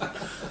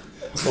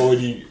 Or would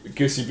you?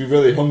 Because you'd be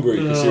really hungry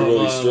because you're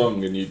really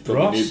strong and you'd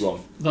probably Ross? need one.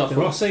 That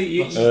Rossi,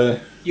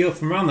 you're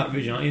from around that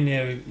region, aren't you?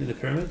 Near the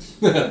pyramids.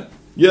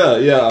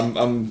 Yeah.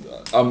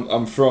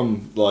 I'm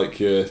from like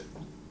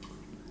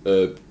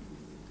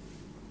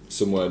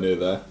somewhere near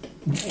there.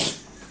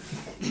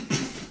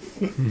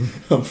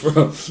 I'm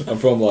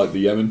from like the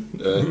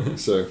Yemen,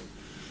 so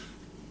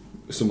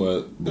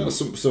somewhere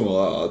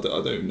somewhere like that. I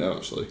don't even know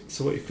actually.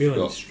 So what are you feeling?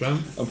 Forgot.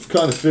 Strength, I'm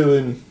kind of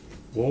feeling.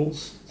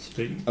 walls,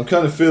 speed. I'm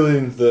kind of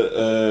feeling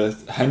that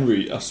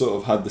Henry. I sort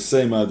of had the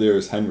same idea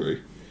as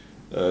Henry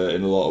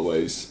in a lot of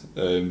ways,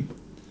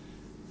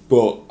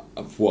 but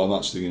what I'm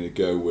actually going to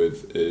go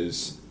with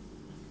is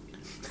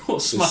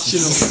What,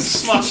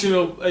 smashing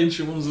up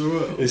ancient ones of the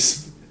world?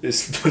 it's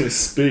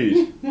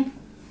speed.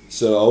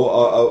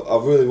 So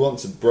I really want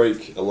to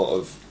break a lot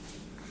of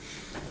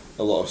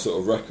sort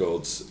of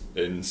records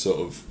in sort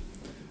of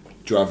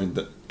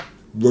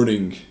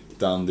running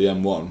down the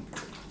M1,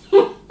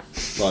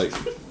 like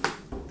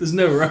There's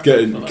no record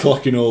getting for that.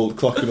 clocking all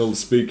the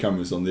speed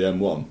cameras on the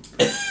M1,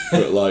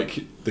 but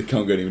like they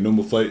can't get any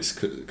number plates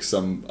because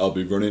I'll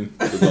be running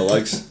with my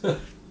legs, and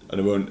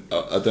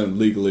I don't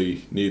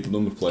legally need the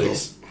number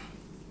plates.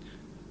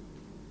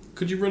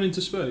 Could you run into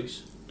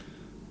space?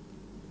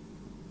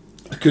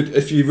 I could,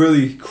 if you're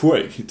really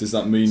quick. Does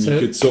that mean So- you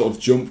could sort of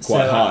jump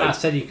quite so high? I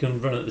said you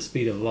can run at the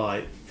speed of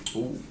light.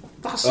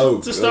 That's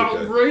Oh, just okay.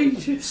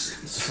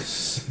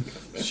 outrageous.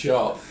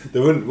 Sharp. They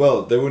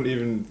wouldn't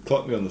even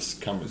clock me on the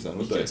cameras then,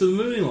 would they? Get to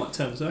the moon in like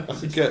 10 I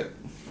seconds.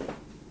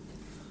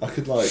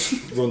 could like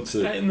run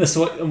to.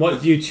 And what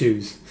did you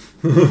choose?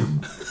 I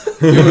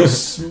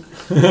can't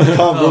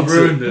Oh, run I've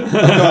ruined to. it.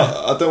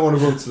 I don't want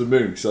to run to the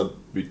moon because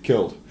I'd be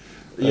killed.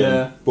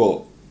 Yeah.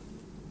 But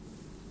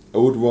I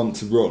would want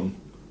to run.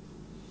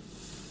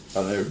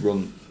 And I would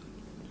run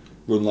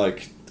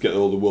like get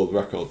all the world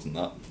records and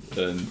that,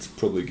 and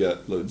probably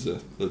get loads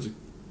of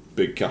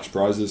big cash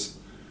prizes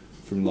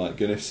from like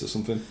Guinness or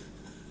something.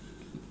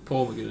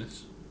 Paul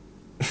McGuinness.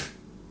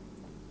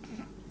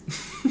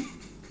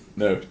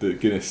 No, the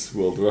Guinness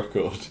World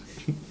Record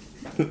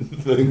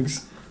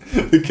things.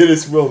 The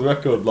Guinness World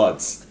Record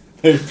lads.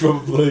 They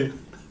probably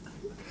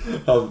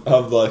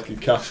have like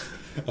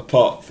a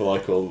pot for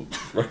like all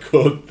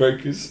record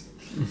breakers.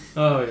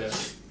 Oh yeah.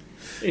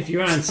 If you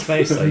were in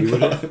space though,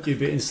 you'd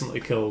be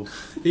instantly killed.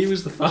 He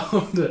was the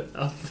founder,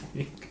 I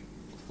think.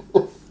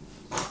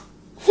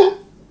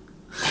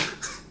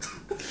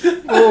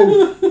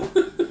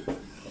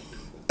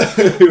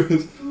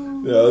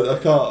 Yeah,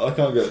 I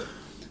can't get.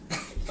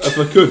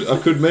 If I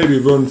could maybe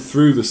run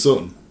through the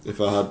sun if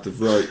I had the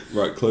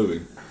right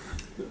clothing,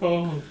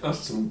 Oh, That's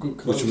some good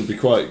which clothes. would be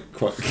quite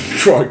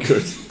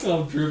good.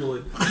 I'm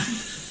dribbling.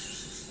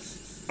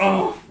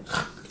 Oh,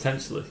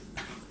 potentially.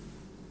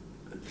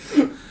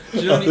 Do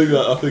you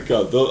know I think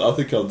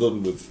I'm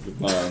done with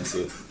my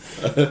answer.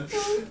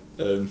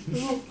 I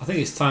think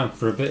it's time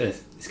for a bit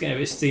of. It's getting a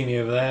bit steamy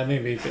over there.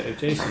 Maybe a bit of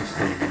Jason's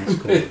steam in this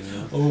corner. You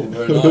know? Oh,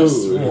 very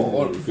nice.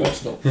 What a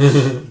professional.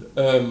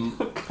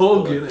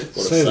 Corgi? What a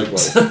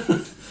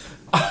segue.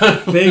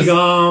 Big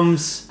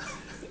arms,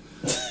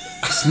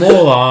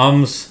 small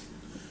arms,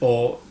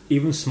 or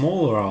even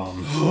smaller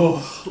arms.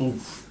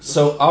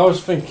 So I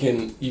was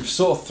thinking, you've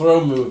sort of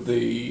thrown me with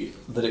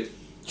that it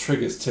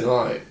triggers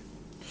tonight.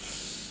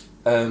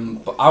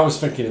 But I was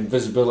thinking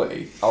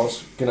invisibility. I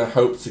was going to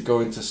hope to go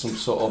into some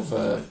sort of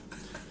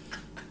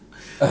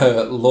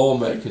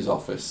lawmaker's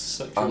office.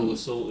 Sexual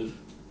assaulted.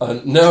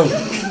 No.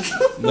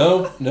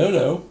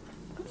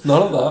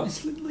 None of that.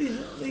 Just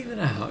leave it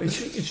out.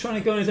 He's trying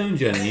to go on his own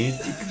journey.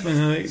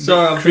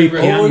 Sorry, I'm creepy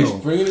being Always angle.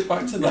 bringing it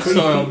back to that.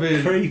 Sorry, I'm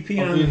being Creepy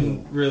I'm angle.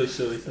 being really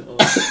silly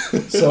tonight.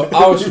 So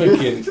I was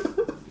thinking,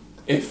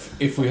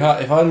 if I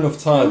had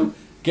enough time,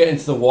 get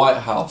into the White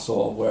House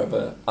or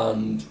wherever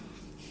and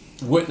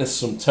witness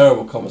some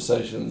terrible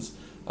conversations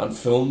and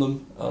film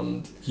them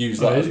and use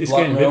that as It's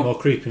getting a bit blackmail. more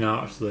creepy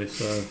now, actually.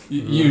 So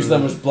Use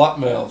them as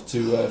blackmail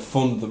to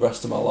fund the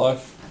rest of my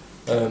life.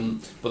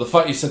 But the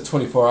fact you said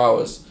 24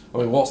 hours, I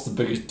mean, what's the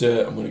biggest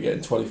dirt I'm going to get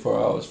in 24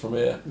 hours from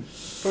here?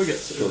 Probably get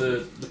to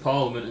the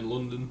Parliament in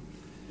London.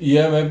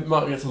 Yeah, maybe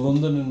might get to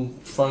London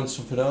and find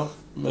something out.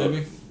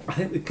 Maybe. I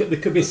think there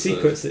could be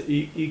secrets that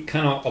you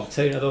cannot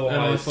obtain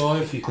otherwise.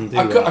 MI5. If you can do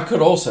I that.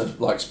 could also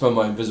like spend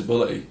my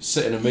invisibility,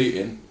 sit in a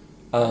meeting,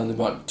 and they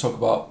might talk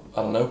about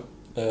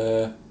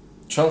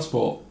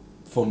transport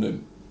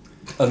funding,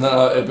 and then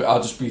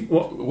I'll just be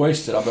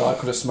wasted. I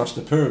could have smashed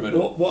the pyramid.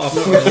 What I've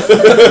not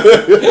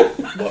really,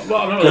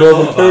 what I've not Get really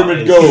all the thought about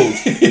pyramid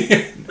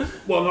is, gold.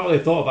 what I've not really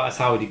thought about is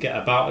how would you get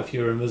about if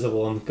you were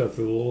invisible and go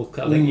through walls.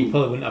 'Cause I think you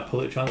probably wouldn't have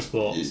public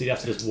transport, so you'd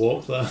have to just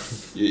walk there.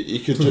 You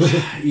could just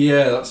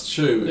Yeah, that's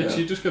true. Yeah, Yeah. so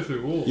you just go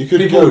through walls. you could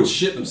People go. would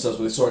shit themselves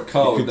when they saw a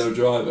car You with could- no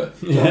driver.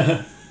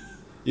 Yeah.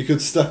 You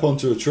could step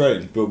onto a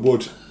train, but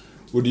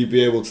would you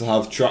be able to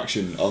have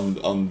traction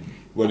on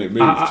when it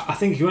moved? I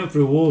think if you went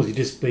through walls,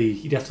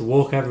 you'd have to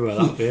walk everywhere.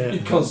 That'd be You'd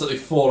it. constantly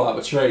fall out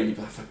of a train. You'd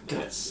be like, for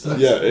God's sake.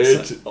 Yeah,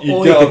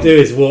 All you could do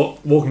is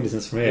walking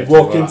distance from here. You'd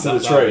walk to into the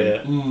that'd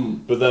train. be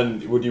it. But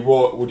then, would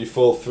you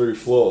fall through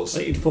floors? I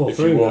think you'd fall if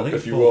through. you walk, I think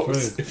if you'd you fall walk,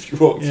 through. if you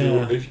walk Yeah.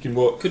 through, if you can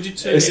walk. Could you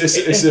take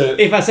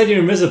If I said you're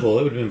invisible,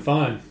 it would have been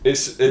fine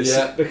It's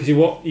Yeah, because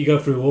you go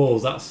through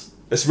walls. That's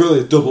it's really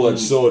a double-edged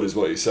sword, is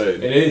what you're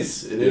saying. it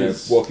is. It You know,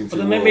 is. walking but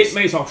through then maybe walls.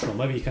 it's optional.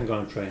 Maybe you can go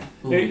on a train.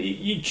 Maybe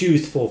you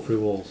choose to fall through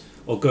walls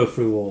or go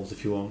through walls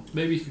if you want.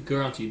 Maybe you could go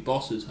around to your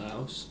boss's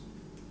house.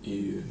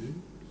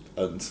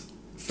 And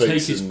Take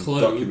fakes his and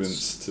clothes.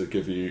 documents to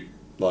give you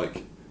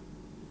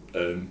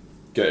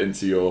get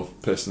into your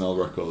personnel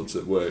records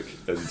at work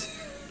and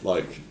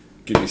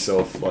give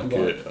yourself like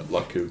a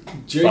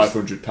Jason-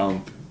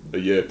 £500 a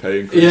year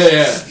pay increase.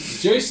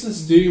 Yeah.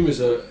 Jason's Doom is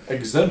an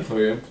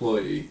exemplary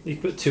employee. You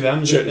could put two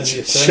M's Ch- in your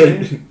ch-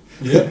 surname.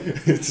 Yeah.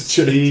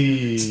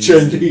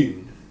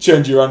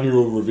 change your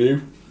annual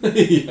review. Yeah.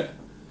 You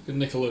could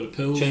nick a load of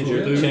pills. Change from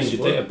your dudes. change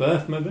your date of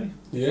birth maybe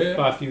Yeah.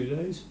 by a few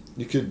days.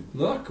 You could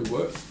No, that could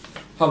work.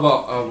 How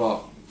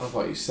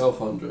about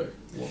yourself, Andre?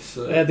 What's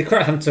The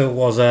correct answer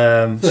was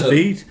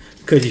speed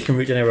because you can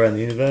reach anywhere in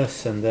the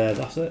universe and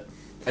that's it.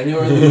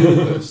 anywhere in the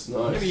universe?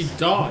 Maybe Nice. you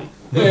die.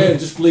 Yeah,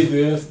 just leave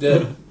the Earth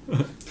dead.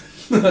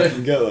 you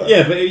can get that.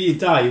 Yeah, but if you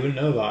die, you wouldn't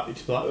know that. You'd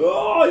just be like,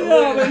 oh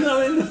yeah,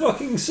 I'm in the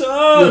fucking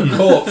sun. Your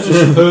corpse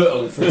just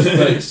hurtling through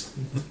space.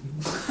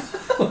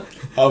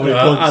 How many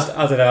points?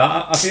 I don't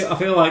know. I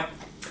feel like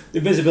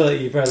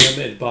invisibility is very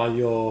limited by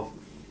your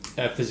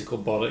physical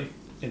body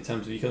in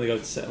terms of you can only go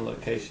to certain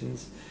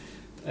locations.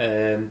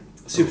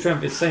 Super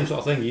strength is the same sort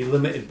of thing. You're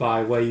limited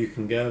by where you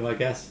can go, I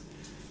guess.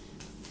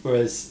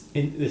 Whereas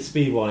in the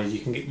speed one is you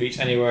can reach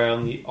anywhere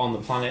on the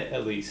planet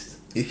at least.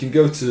 You can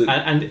go to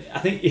And I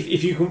think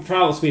if you can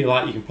travel speed of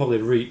light, you can probably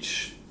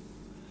reach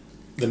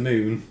the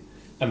moon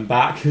and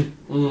back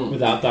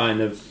without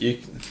dying of. you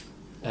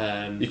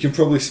can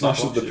probably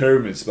smash up the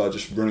pyramids by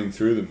just running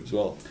through them as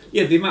well.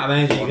 Yeah, the amount of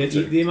energy Want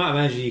to. the amount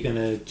of energy you're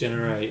going to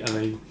generate. I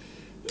mean,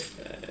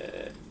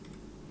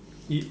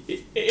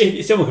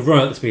 if someone could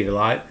run at the speed of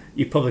light,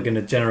 you're probably going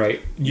to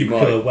generate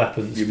nuclear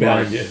weapons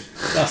behind you.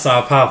 That's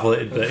how powerful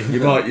it'd be.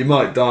 You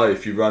might die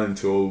if you ran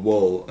into a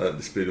wall at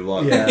the speed of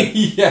light. Yeah.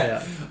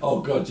 Yeah.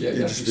 Oh god, yeah. You'd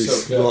You just be be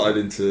so careful. splattered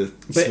into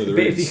But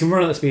smithereens. if you can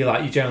run at the speed of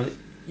light,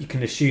 you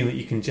can assume that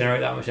you can generate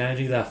that much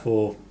energy.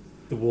 Therefore,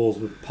 the walls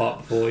would part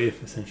before you,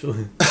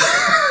 essentially.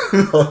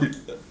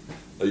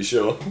 Are you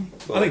sure?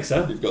 I think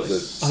so. You've got the I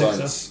think so.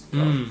 science.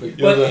 Mm.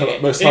 You're the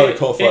most highly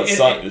qualified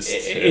scientist.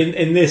 here.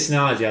 In this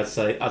analogy, I'd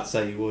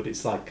say you would.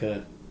 It's like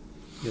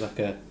you're like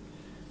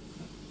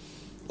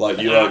Like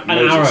an, you like an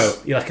Moses.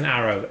 arrow. You're like an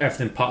arrow.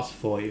 Everything parts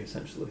before you,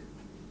 essentially.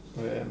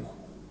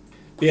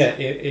 But yeah,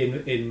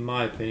 in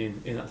my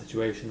opinion, in that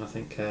situation, I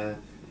think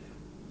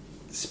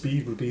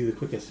speed would be the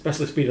quickest,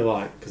 especially speed of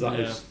light, because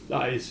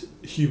that is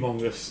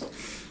humongous.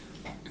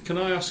 Can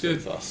I ask a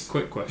Fast.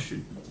 quick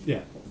question?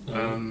 Yeah.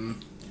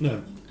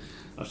 No,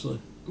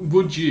 absolutely.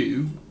 Would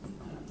you,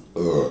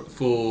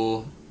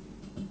 for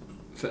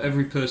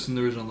every person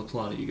there is on the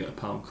planet, you get a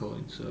pound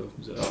coin? So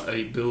is it like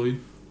 8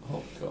 billion?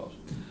 Oh God.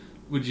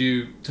 Would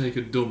you take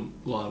a dump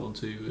live on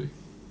TV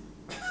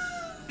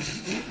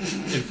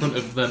in front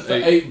of them For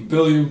eight £8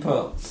 billion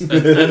pounds. and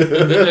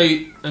the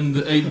 8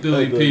 billion 8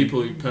 billion.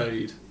 people who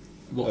paid A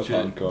watch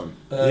pound it? coin.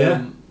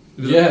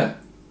 Yeah,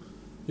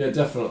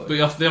 definitely.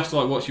 But they have to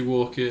like watch you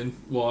walk in,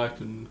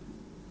 wipe and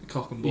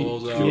cock and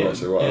balls out. Yeah.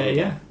 watch it right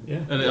yeah.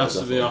 And it Yeah, has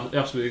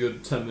to be a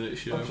good 10-minute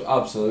show.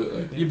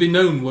 Absolutely. You'd be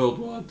known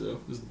worldwide though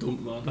as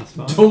Dump Man. That's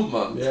fine. Dump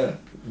man, yeah.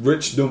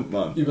 Rich dump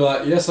man. You'd be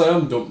like, yes, I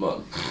am dump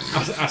man.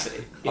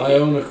 I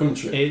own a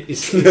country.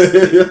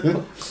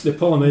 The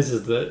problem is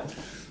that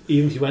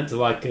even if you went to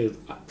like a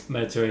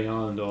Mediterranean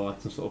island or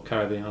like some sort of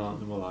Caribbean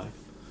island and were like,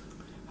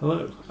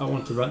 hello, I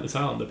want to rent this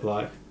island, they'd be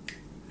like,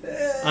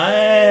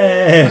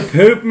 hey,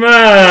 poop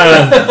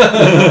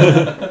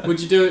man! Would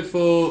you do it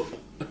for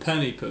a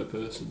penny per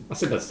person? I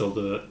think I'd still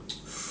do it.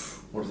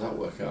 What does that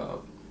work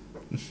out?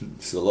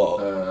 It's a lot.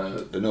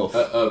 Enough.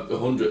 A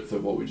hundredth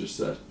of what we just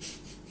said.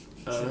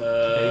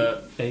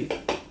 8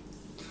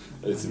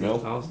 80 mil.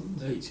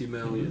 thousand. 80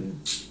 million.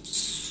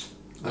 That's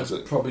I'd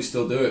it. probably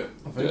still do it.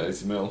 I think. Yeah,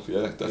 80 mil.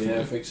 Yeah, definitely. Yeah,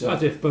 I think so. I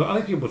do, but I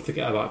think people would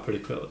forget about it pretty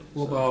quickly.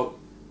 What about?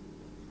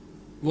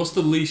 What's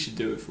the least you'd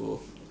do it for?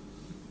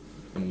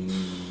 Million?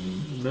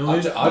 I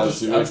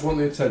just want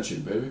the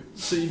attention, baby.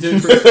 So you do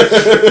it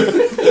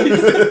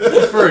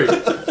for free.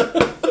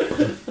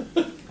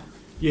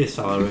 Your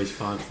salary is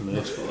fine for me.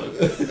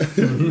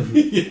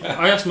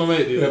 I asked my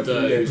mate the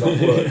other 3 day. days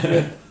off work.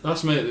 I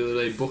asked my mate the other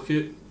day,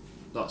 Bucket.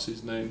 That's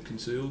his name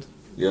concealed.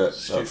 Yeah,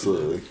 Stupid.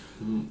 absolutely.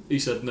 He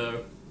said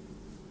no.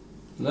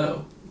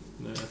 No,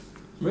 No.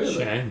 really.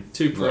 Shame.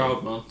 Too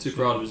proud, man. Too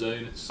proud of his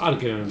anus. I'd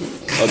give him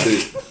I'd do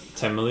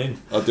 10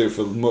 million. I'd do it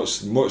for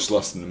much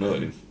less than a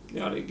million.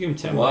 Yeah, I'd give him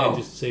 10 Wow. million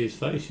just to see his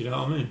face, you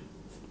know what I mean?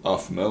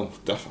 Half a mil.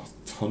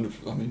 100.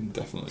 I mean,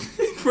 definitely.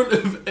 In front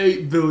of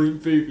 8 billion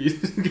people, you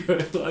just go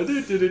like,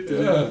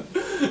 Yeah.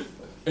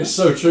 It's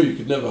so true. You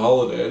could never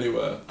holiday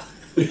anywhere.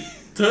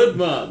 Third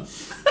man.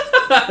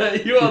 You are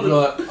You'd be the.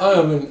 like, I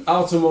am in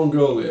Outer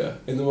Mongolia,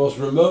 in the most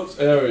remote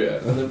area,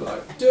 and they'd be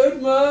like,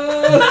 dead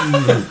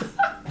man.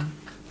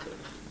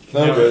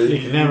 You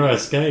can never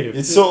escape.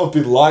 You'd sort of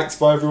be liked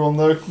by everyone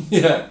though.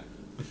 Yeah.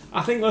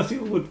 I think most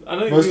people would. I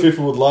don't Most think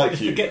people would like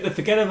they you.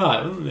 forget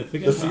about it, wouldn't they?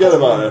 They forget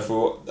about it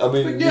for. I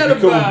mean, Forget you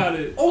become. about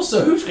it.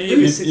 Also, who's And You,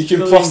 It's you can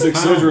 £6 plastic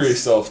billion. surgery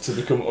yourself to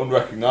become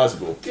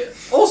unrecognisable.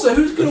 who's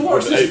going to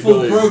watch With this 8 full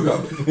billion. program?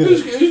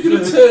 Who's going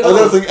to turn I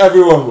don't on? think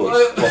everyone would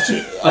watch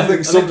it. I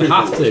think some they people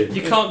have would. to.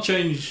 You can't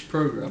change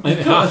program. I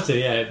think they have to,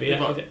 yeah.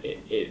 But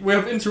We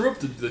have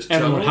interrupted this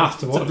Everyone channel have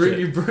to watch bring it.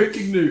 you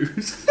breaking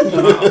news. no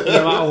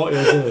matter what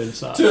you're doing,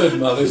 so. Turd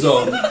man is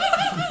on.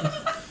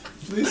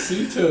 Please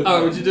see Turd Oh,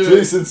 man. would you do it?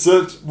 Please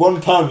insert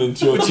 £1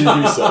 into your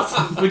TV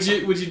set.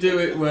 Would you do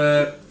it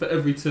where for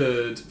every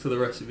turd for the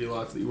rest of your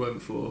life that you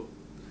went for,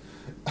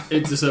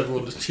 it's just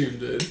everyone just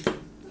tuned in.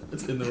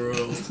 It's in the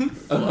world.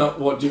 And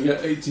what, do you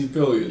get 80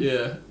 billion?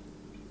 Yeah.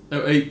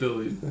 No, 8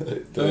 billion.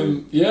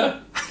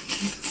 Yeah.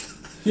 If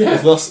Yeah.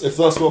 that's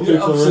what Yeah,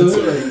 people are into,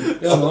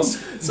 absolutely. Yeah, man. So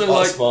that's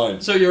like,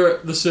 fine. so you're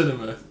at the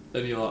cinema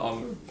and you're like, I'm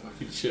gonna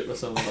fucking shit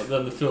myself. Like,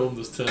 then the film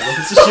just turns off.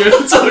 It's a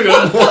shoot. So I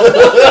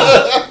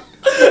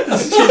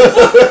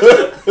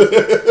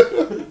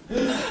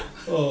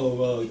Oh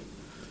man.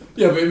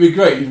 Yeah, but it'd be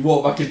great. You'd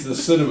walk back into the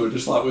cinema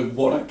just like with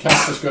one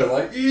cast just going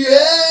like,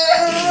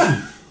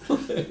 yeah. I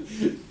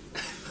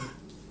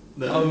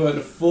earned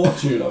a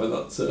fortune having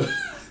that too.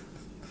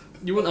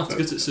 You wouldn't have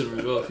to go to the cinema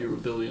as well if you were a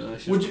billionaire.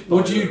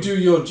 Would you do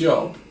your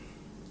job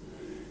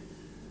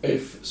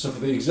if for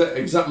the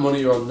exact money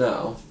you're on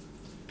now,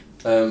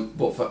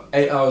 but for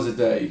 8 hours a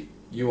day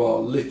you are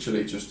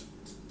literally just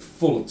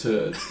full of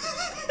turd,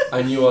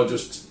 and you are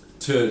just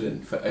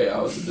turding for 8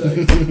 hours a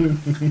day.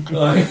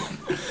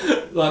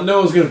 like no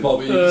one's gonna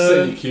bother you. You can sit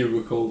in your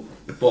cubicle,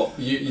 but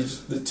you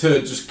just, the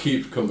turd just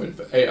keeps coming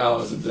for 8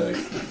 hours a day.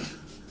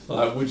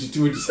 Like, would you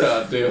take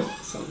that deal?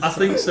 I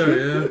think so.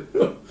 Yeah.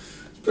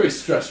 It's pretty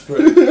stress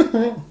free.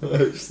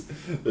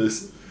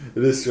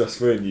 It is stress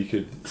free, and you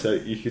could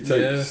take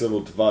Yeah.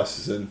 several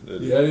devices in.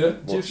 And Yeah, yeah.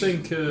 Do you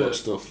think? watch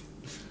stuff?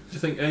 Do you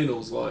think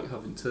anal's like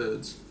having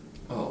turds?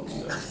 Oh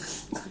no.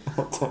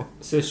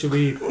 So should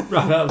we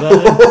wrap it up there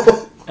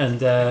then?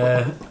 And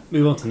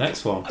move on to the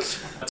next one?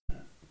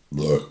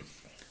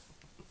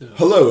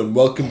 Hello and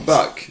welcome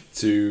back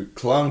to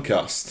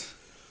Clowncast,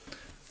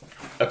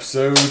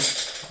 episode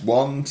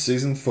 1,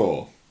 season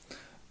 4.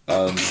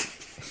 Alright?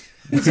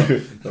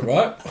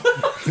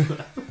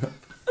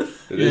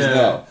 It is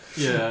now.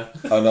 Yeah.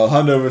 And I'll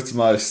hand over to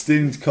my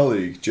esteemed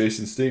colleague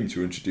Jason Steam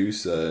to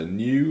introduce a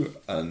new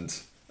and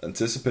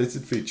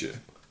anticipated feature.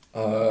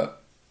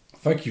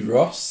 Thank you,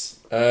 Ross.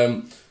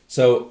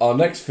 So our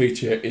next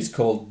feature is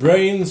called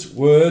Brains,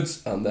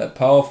 Words and Their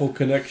Powerful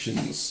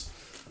Connections.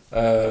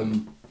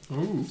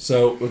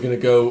 So we're going to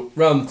go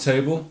round the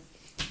table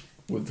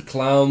with the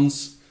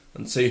clowns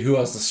and see who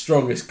has the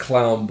strongest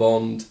clown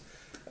bond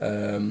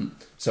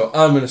So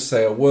I'm going to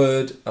say a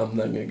word. I'm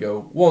then going to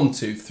go 1,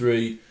 2,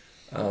 3,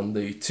 and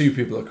the two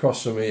people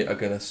across from me are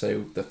going to say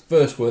the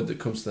first word that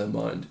comes to their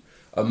mind.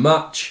 A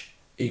match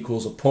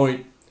equals a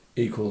point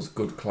equals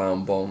good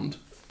clown bond.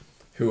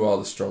 Who are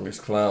the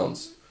strongest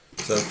clowns?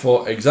 So,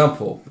 for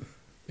example,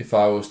 if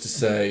I was to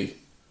say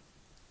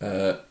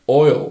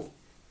oil,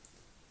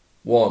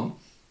 1,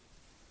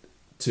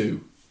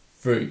 2,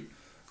 3.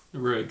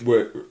 Rig.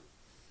 Wait.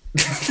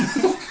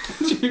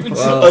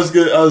 Well, I was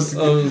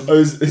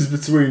it's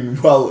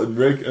between well and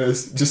rig, and I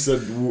just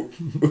said will.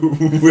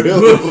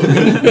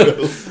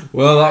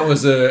 Well, that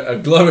was a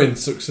glowing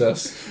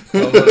success.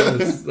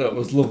 That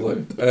was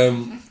lovely.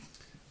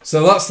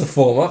 So that's the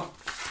format.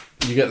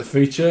 You get the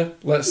feature.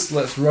 Let's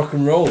rock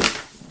and roll.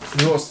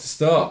 Who wants to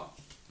start?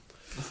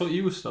 I thought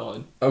you were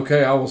starting.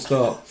 Okay, I will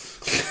start.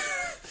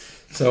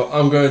 So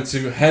I'm going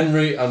to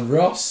Henry and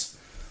Ross.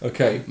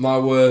 Okay, my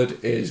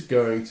word is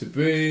going to be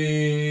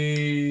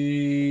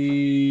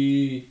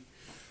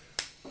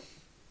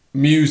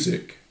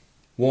music.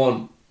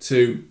 1,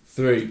 2,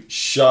 3.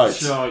 Shite.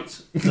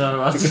 Shite.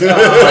 No, I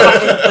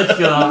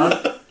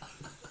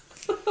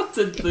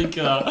didn't think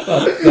of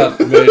that.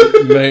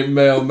 That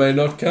may or may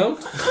not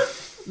count.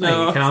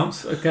 No, It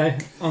counts. Okay.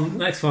 On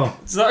next one.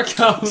 does that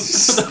count?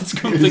 That's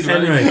coming.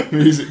 Henry.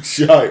 Music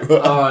shite.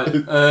 Alright,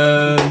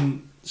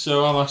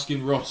 so I'm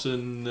asking Ross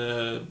and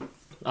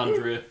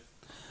Andrea.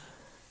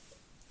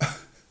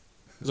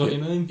 Is that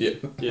your name? Yeah.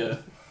 Yeah,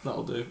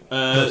 that'll do.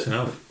 Close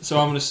enough. So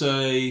I'm going to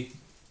say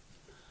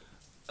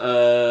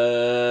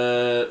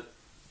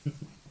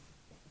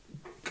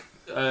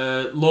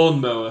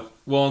lawnmower.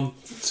 1,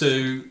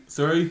 2,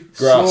 3.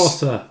 Grass.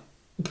 Slaughter.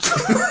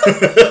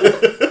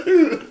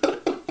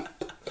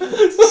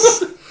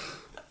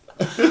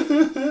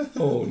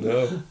 Oh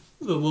no.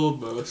 The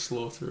lawnmower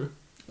slaughterer.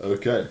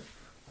 Okay.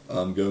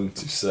 I'm going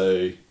to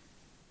say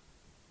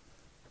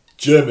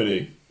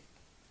Germany.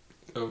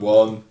 Oh.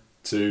 1,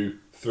 2,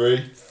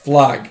 3.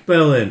 Flag.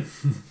 Berlin.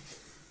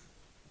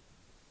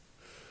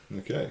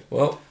 Okay.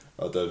 Well,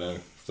 I don't know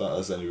if that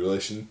has any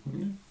relation.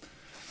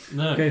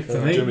 No. Okay,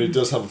 for me. Germany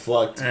does have a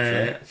flag. To be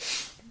fair.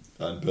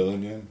 Uh, And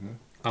Berlin, yeah.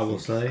 I will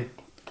say.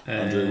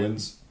 Andrew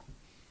wins.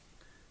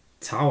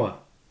 Tower.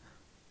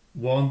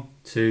 1,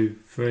 2,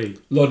 3.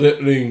 Lord of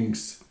the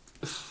Rings.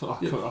 I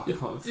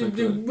can't think of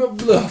it.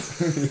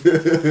 Bluff.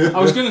 I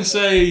was going to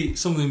say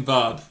something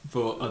bad,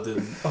 but I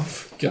didn't. Oh,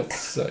 for God's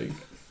sake.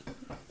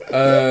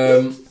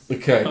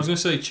 Okay. I was going to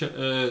say...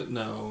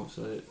 no, I won't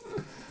say it.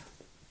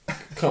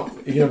 Can't,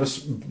 you can have a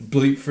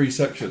bleep free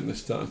section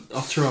this time.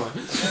 I'll try.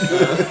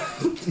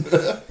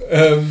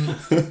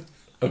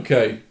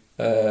 Okay.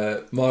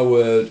 My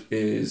word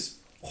is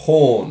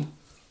horn.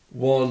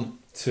 1,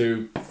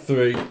 2,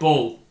 3.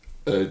 Bull.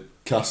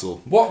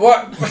 Castle.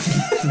 What?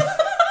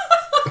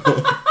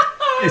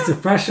 It's the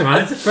pressure,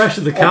 man. It's the pressure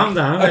of the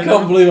countdown. I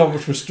can't believe how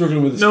much we're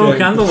struggling with this No one game.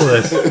 can handle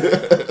this.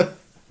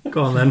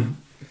 Go on then,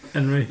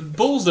 Henry.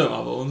 Bulls don't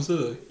have horns,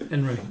 do they?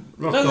 Henry.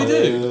 Rock No, on.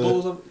 they do.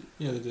 Bulls have...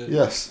 Yeah, they do.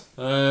 Yes.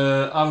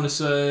 I'm going to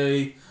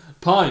say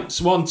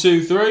pints. 1,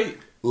 2, 3.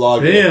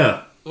 Lager.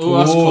 Beer. Oh,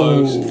 that's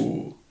close.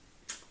 Whoa.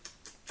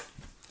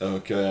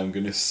 Okay, I'm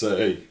going to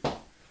say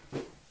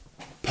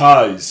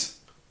pies.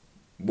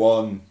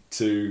 1,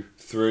 2,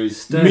 3.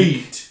 Steak.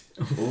 Meat.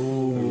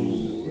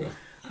 Ooh.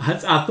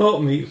 I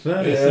thought meat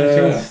first.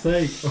 Yeah.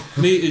 Steak.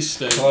 Meat is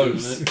steak,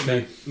 Close. isn't it?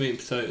 Okay. Meat and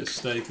potato is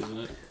steak, isn't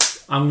it?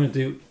 I'm going to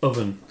do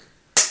oven.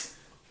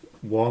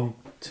 1,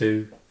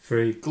 2,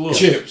 3. Glove.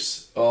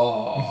 Chips.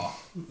 Oh.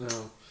 No.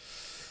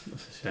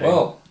 That's a shame.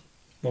 Well.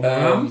 One more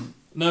round.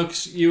 No,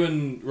 because you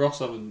and Ross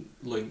haven't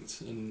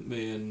linked, and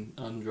me and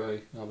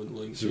Andre haven't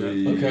linked yet.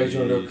 Three. Okay, do you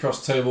want to do a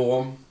cross table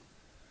one?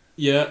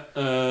 Yeah,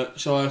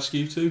 shall I ask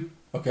you two?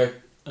 Okay.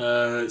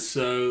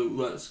 So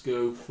let's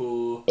go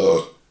for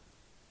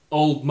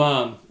old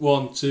man.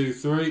 1, 2,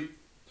 3.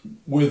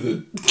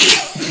 Withered.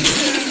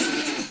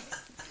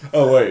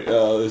 Oh wait,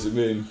 does it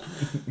mean?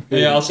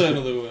 Yeah, I'll say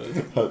another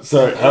word.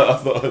 Sorry, I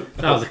thought.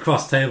 That was a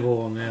cross table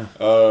one, yeah.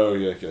 Oh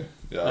yeah, okay.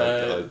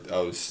 Yeah, I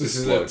was. This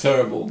is slow. a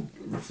terrible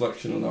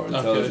reflection on our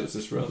intelligence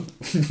this round.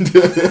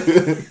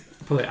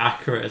 Probably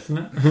accurate, isn't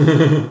it?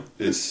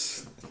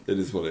 It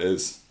is what it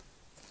is.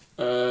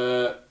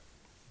 Bus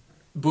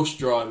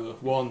driver.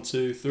 1,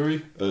 2, 3.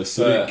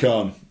 Sadiq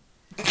Khan.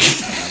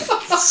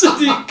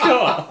 Sadiq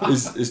Khan.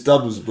 His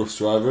dad was a bus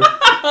driver.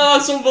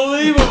 That's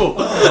unbelievable.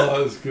 Oh, that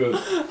was good.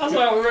 That's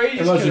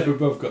outrageous. Imagine if we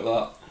both got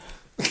that.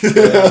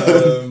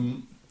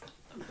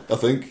 I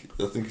think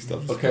his dad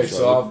was a Okay, bus so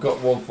driver. I've got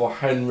one for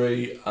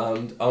Henry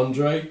and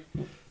Andre.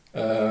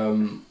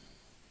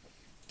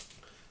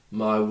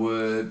 My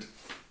word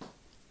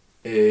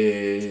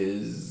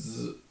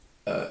is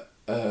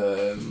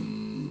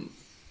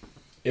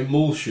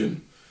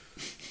emulsion.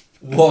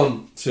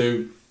 1,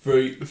 2,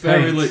 3.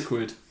 Very Paint.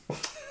 liquid.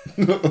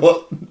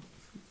 What?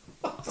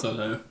 I don't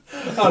know.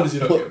 How did you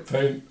not get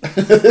paint?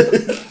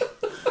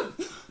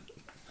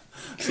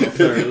 It's not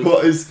very liquid.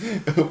 What is? I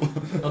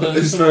don't know,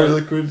 It's some very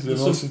like- liquid. Some,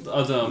 Emulsion? I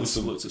don't know. I just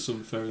Some- looked at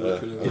something very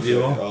liquid. Give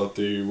you one. I'll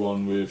do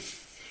one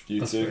with you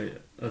That's two.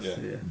 right. That's Yeah.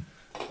 yeah.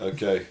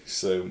 Okay,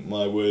 so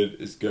my word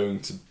is going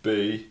to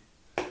be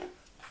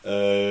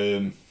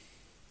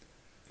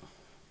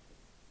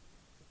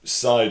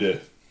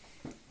cider.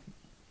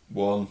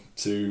 1,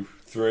 2,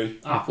 3.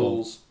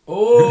 Apples.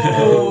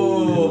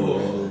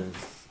 Oh!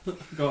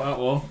 Got that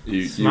one.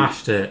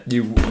 Smashed it.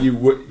 You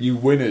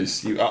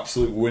winners. You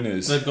absolute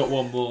winners. They've got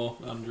one more,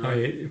 Andrew. Oh,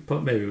 yeah,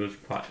 but maybe it was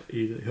quite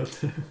easy.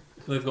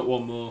 They've got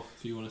one more,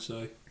 if you want to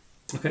say.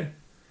 Okay.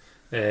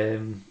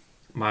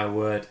 My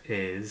word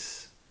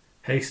is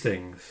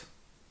Hastings.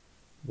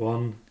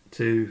 1,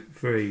 2,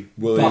 3.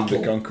 William Battle.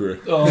 the Conqueror.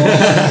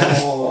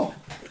 Oh!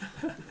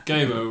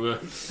 Game over.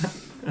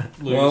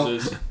 Well-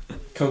 Losers.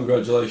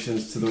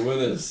 Congratulations to the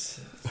winners.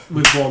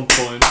 With 1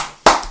 point.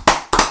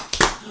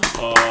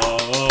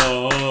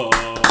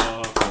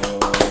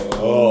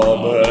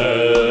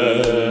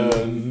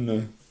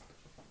 Amen.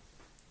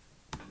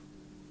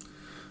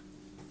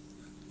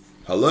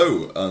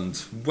 Hello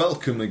and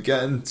welcome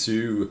again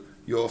to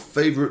your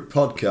favourite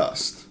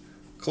podcast,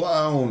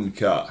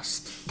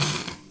 Clowncast.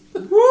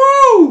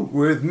 Woo!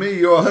 With me,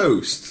 your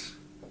host,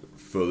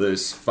 for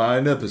this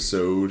fine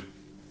episode,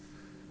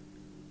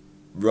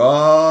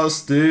 Rossi.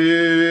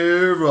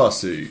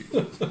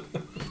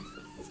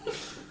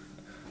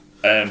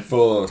 And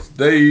for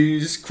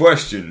today's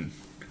question,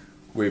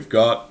 we've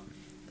got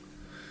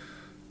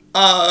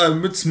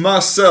it's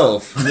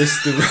myself,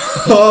 Mr.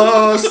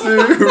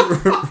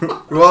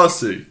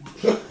 Rossi.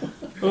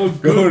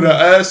 Going to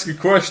ask a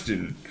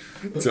question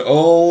to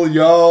all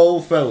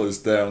y'all fellas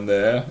down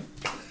there.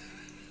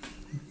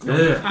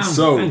 And,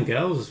 So- and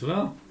girls as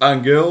well.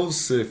 And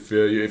girls, if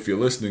you're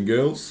listening,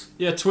 girls,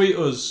 Yeah, tweet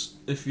us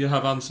if you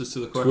have answers to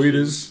the question. tweet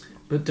us.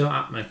 But don't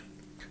at me.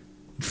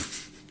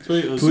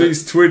 Tweet us.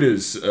 Please tweet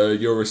us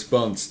your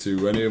response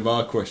to any of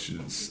our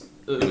questions.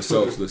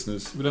 Yourselves, Twitter.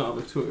 listeners. We don't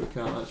have a Twitter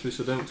account actually,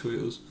 so don't tweet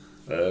us.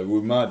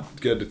 We might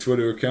get a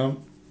Twitter account.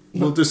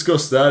 We'll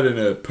discuss that in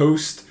a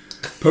post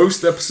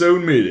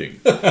episode meeting.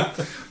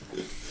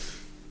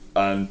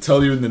 And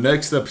tell you in the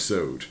next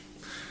episode.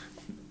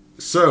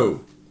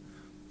 So,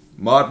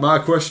 my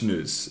question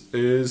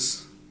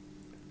is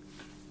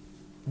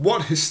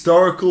what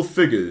historical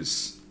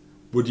figures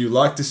would you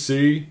like to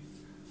see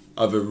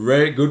have a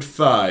very good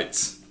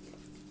fight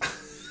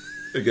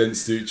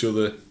against each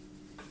other?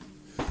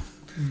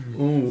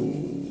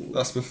 Ooh.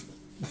 That's the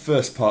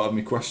first part of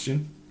my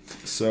question.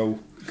 So,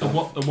 A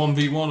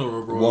 1v1 or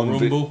a Royal One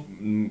vi- Rumble?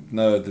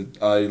 no,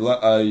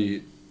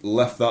 I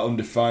left that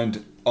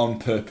undefined on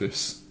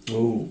purpose.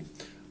 Ooh.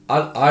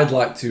 I'd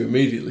like to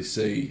immediately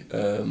see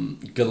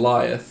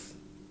Goliath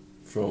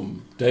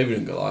from David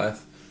and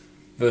Goliath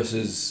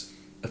versus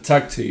a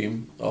tag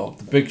team of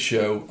The Big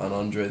Show and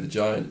Andre the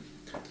Giant.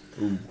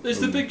 Is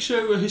the Big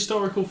Show a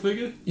historical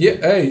figure? Yeah,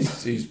 hey,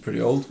 he's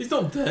pretty old. He's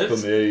not dead.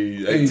 From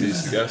the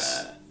 80s, I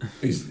guess.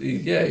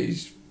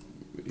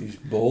 He's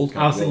bald.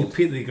 I was thinking Well-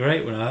 Peter the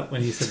Great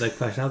when you said that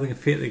question. I was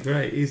thinking Peter the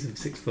Great. He's a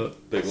 6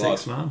 foot Big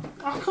 6 man.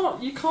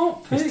 You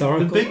can't pick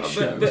Historical. the Big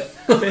Show.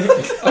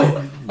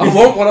 I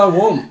want what I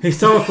want.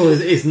 Historical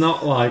is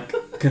not like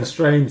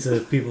constrained to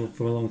people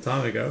from a long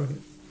time ago.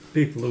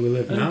 People who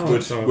live now. are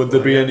historical, Would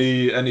there be I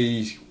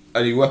guess.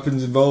 any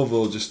weapons involved,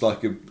 or just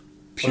like a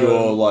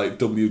pure like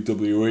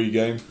WWE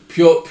game?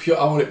 Pure.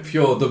 I want it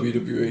pure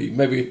WWE.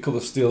 Maybe a couple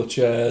of steel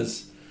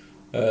chairs.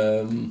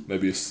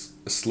 Maybe a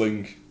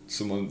sling.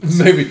 Someone.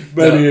 Maybe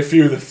A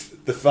few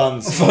of the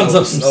fans. Fans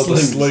have some of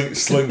the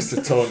slings to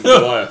taunt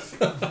Goliath.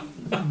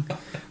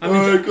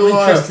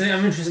 Goliath.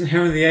 I'm interested in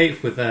Henry VIII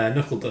with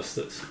knuckle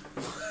dusters.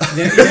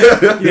 You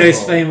know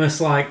his famous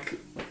like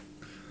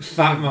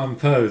fat man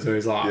pose where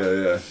he's like,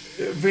 Yeah.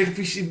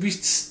 He'd be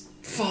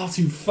far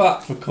too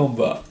fat for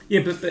combat.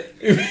 yeah, but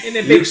in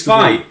a big Used to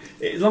fight,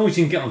 as long as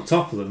you can get on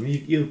top of them,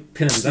 you'll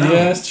pin them down.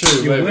 Yeah, that's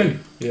true. You'll Maybe. win.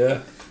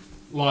 Yeah.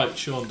 Like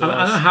Sean I don't know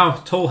Dash. how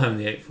tall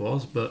Henry VIII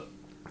was, but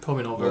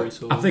Probably not very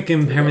tall. I'm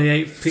thinking Henry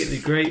VIII, Peter the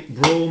Great,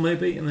 Brawl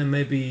maybe, and then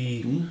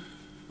maybe.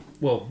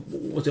 Well,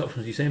 what's the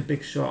options? You saying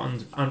Big Shot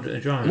and Andre the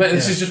Giant? Mate,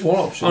 this is just one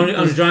option. Andre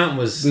the Giant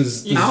was.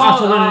 There's How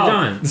tall Andre the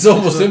Giant? There's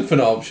almost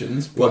infinite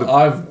options, but What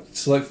I've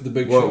selected the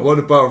Big Show. What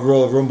about a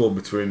Royal Rumble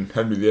between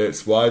Henry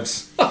VIII's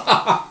wives?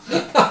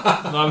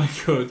 That'd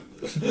be good.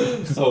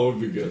 That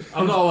would be good.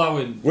 I'm not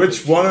allowing.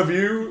 Which one of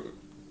you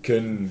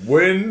can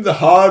win the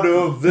heart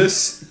of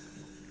this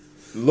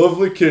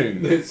lovely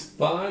king? It's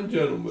fine,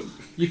 gentlemen.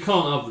 You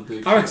can't have the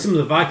Big I reckon Show. some of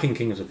the Viking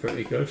kings are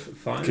pretty good.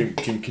 Fine.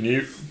 King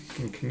Canute,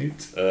 King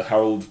Canute.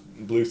 Harold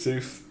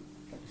Bluetooth.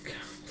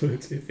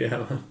 Bluetooth,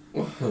 yeah.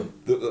 Man.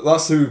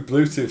 That's who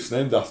Bluetooth's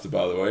named after,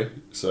 by the way.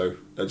 So,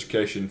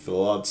 education for the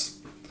lads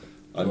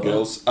and Wow.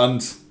 girls,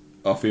 and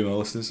our female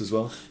listeners as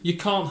well. You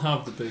can't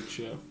have the Big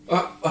Show.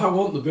 I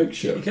want the Big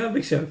Show. You can have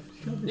Big Show.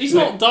 He's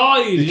not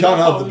died. You can't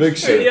have the Big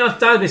Show. Yeah,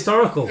 that's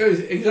historical.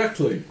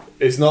 Exactly.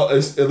 It's not. At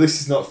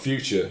least it's not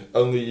future.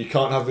 Only you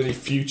can't have any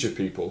future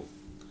people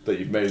that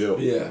you've made up.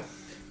 Yeah.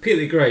 Peter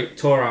the Great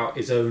tore out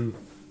his own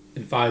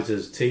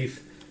advisor's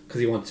teeth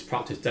because he wanted to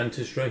practice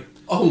dentistry.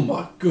 Oh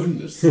my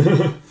goodness.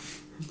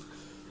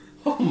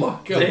 Oh my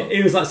god.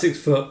 He was like 6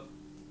 foot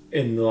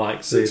in the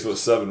like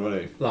 6'7",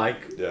 wasn't he? like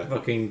Yeah.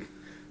 fucking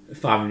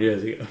 500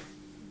 years ago.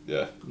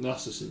 Yeah,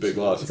 That's just big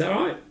lad. Is that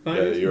right?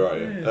 Yeah, you're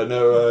right. Yeah.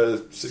 No,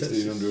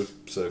 1600,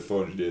 so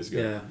 400 years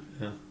ago.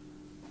 Yeah.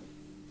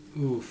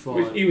 Ooh,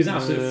 fine. He was an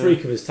absolute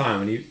freak of his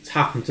time, and he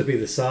happened to be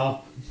the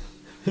Tsar.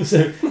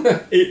 So,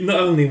 not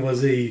only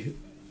was he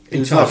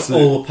in charge of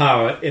all the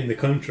power in the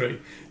country,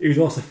 he was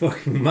also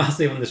fucking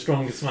massive and the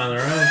strongest man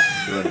around.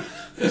 Yeah.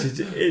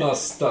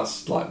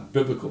 That's like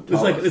biblical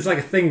power. It's like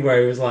a thing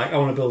where he was like, I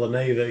want to build a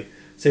navy.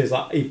 So he was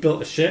like, he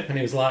built a ship, and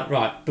he was like,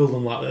 right, build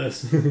them like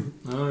this.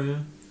 Oh yeah.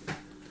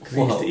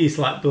 He used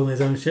to like building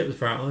his own ships,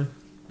 apparently.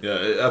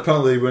 Yeah,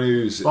 apparently when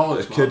he was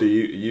Bollocks, a kid, man.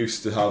 he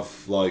used to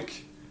have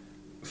like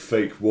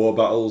fake war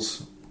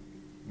battles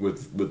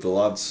with the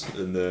lads,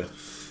 and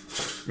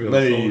Real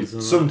swords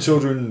and some that.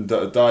 children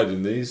that had died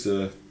in these,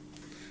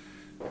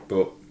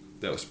 but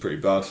that was pretty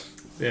bad.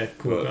 Yeah,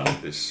 cool But guy.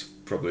 it's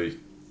probably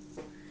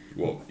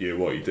what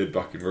he did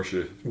back in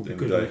Russia Would be in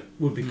the good. day.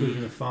 Would be good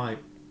in a fight.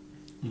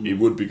 He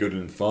would be good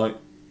in a fight.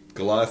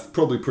 Goliath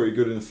probably pretty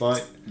good in a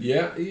fight.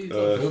 Yeah,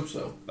 I hope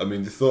so. I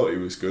mean, they thought he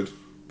was good,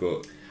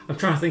 but I'm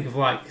trying to think of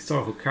like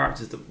historical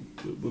characters that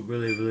were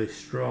really, really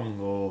strong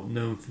or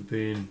known for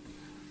being.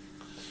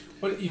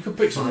 Well, you could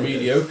pick some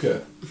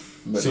mediocre.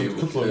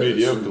 couple of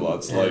mediocre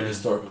lads, Yeah. like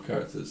historical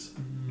characters.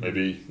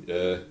 maybe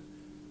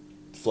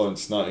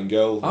Florence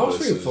Nightingale. I was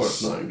thinking versus-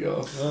 Florence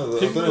Nightingale. I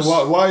don't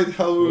know why the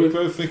hell were we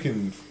both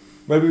thinking.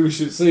 Maybe we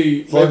should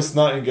See, Florence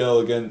Nightingale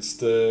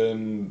against I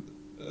don't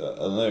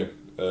know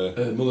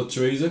Mother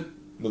Teresa,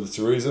 Mother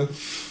Teresa.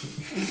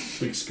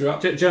 big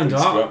scrap. Joan Big d'Arc.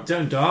 scrap.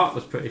 Joan d'Arc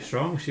was pretty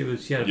strong. She had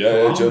a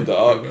Yeah, full Joan army.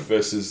 d'Arc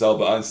versus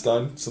Albert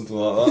Einstein, something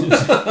like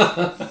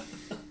that.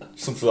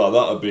 Something like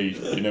that would be,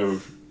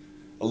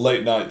 a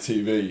late night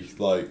TV,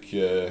 like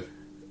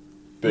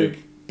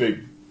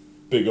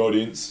big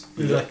audience.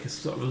 It was like a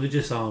sort of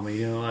religious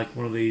army, like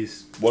one of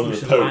these. One of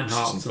the Commission popes or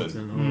Reinhardt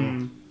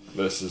something. or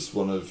Versus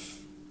one of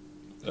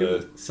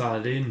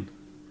Saladin.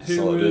 Who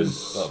Saladin.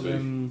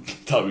 was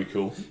That'd be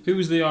cool. who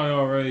was the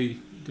IRA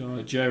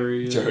guy?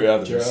 Jerry. Jerry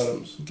Adams. Jerry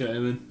Adams. Get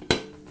him in.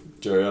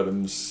 Jerry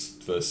Adams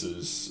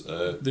versus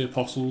The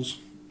Apostles.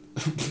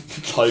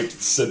 like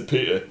St.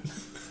 Peter.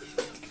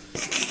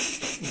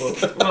 Well,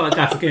 that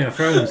guy from Game of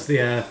Thrones.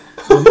 The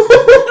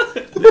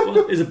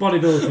is a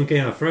bodybuilder from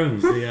Game of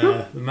Thrones.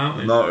 The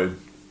Mountain. Mountain.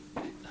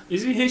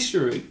 Is he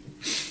history?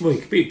 Well, he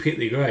could beat Peter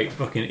the Great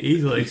fucking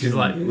easily. She's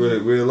like, I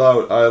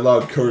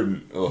allowed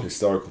current or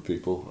historical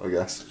people, I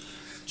guess.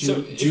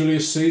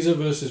 Julius Caesar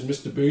versus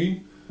Mr.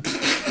 Bean.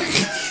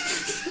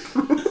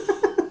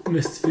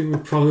 Mr. Bean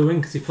would probably win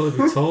because he'd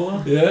probably be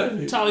taller.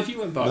 Yeah. Tal, if you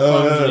went back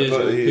No, 500 years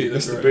ago, but Peter the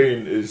Mr. Great.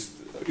 Bean is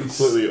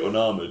completely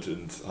unarmoured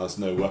and has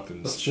no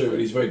weapons. That's true, and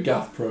he's very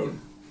gaff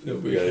prone. He'll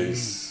be Yeah,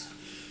 he's.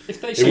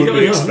 If they It wouldn't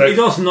be He's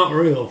also not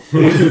real. He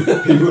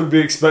wouldn't be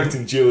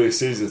expecting Julius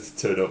Caesar to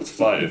turn up to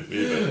fight him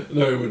either.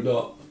 No, he would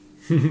not.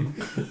 in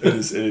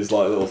his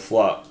like little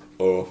flat,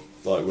 or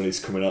like when he's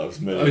coming out of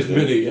his mini. Oh, he's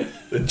mini, yeah.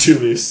 And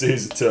Julius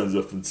Caesar turns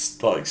up and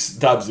like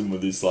stabs him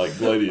with his like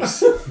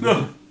gladius.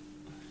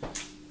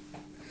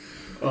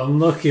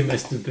 Unlucky,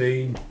 Mr.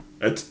 Bean.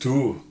 Et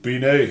tu,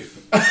 Bine.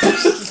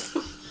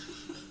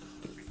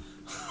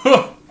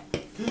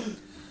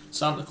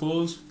 Santa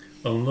Claus.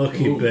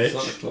 Unlucky, Ooh, bitch.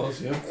 Santa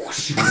Claus, yeah.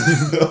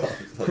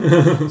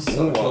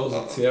 Santa Claus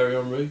and Thierry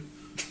Henry.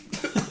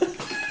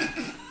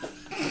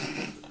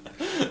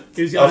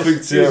 Who's the I think hardest-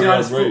 who's the Thierry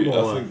hardest Henry. I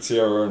footballer? think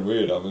Thierry Henry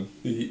would have him.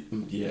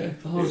 Yeah.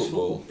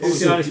 Football. Who's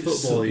the hardest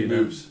footballer you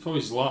know?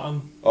 Probably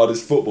Zlatan.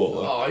 Hardest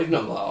footballer. Oh, he's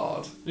not that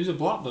hard. He's a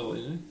black belt,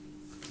 isn't he?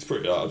 It's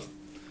pretty hard.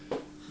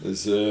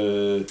 There's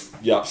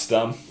Yap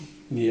Stam.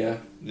 Yeah.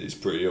 He's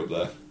pretty up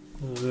there.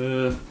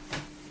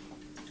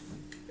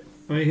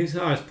 I mean, who's the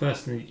hardest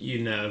person that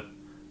you know?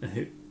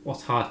 And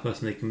what's the hardest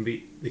person they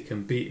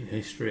can beat in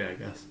history, I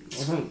guess?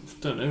 I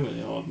don't know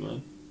any hard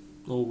men.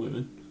 Or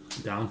women.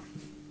 Dan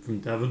from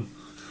Devon.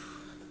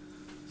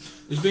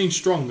 Is being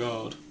strong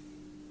hard?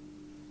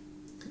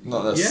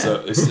 Not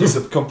necessarily. It's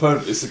a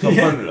component. It's a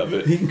component of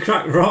it. He can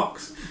crack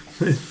rocks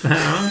with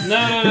that arm.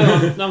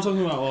 No, I'm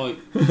talking about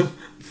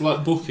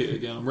like Bucket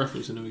again. I'm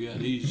referencing him again.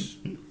 He's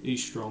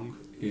strong.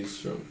 He's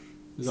strong.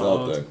 Is It's that hard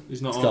hard? though.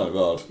 He's not It's hard. kind of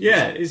hard.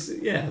 Yeah, I think that's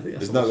It's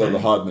what not we're got the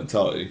saying. hard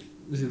mentality.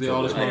 Is he the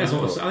hardest I think that's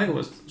man?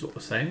 what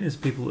we're saying is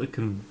people that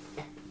can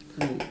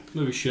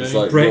Maybe Shane. It's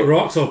like- break what-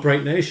 rocks or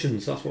break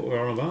nations. That's what we're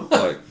on about.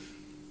 Like,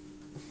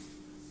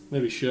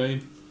 Maybe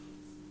Shane.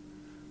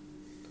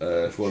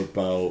 what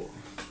about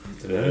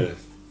Yeah.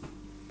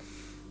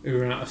 We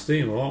ran out of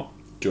steam or what?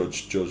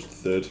 Judge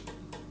III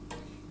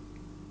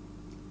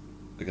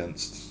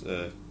against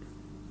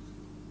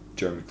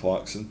Jeremy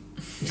Clarkson?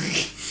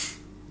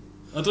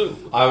 I don't.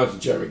 I reckon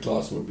Jeremy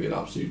Clarkson would be an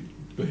absolute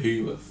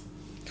behemoth.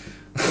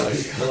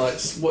 like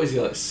what is he,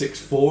 like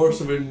 6'4" or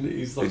something?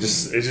 He's like He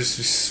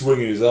just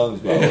swinging his arms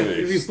back. Yeah, isn't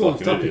he? If He's he like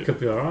bulked an up, he idiot. could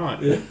be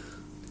alright. Yeah.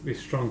 Be a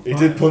strong. He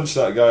fighter. did punch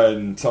that guy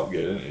in Top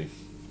Gear, didn't he?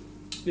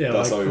 Yeah,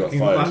 That's like how he got fucking-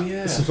 fired. like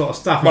Yeah. Some sort of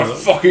staff My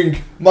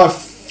member.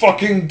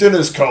 fucking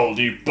dinner's cold,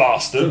 you Some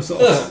bastard.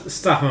 sort of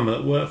staff member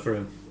that worked for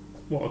him.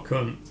 What a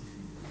cunt.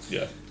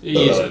 Yeah.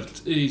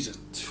 He's a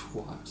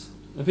twat.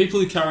 The people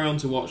who carry on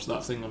to watch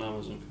that thing on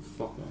Amazon,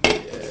 fuck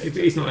off.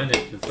 He's not in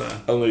it, to be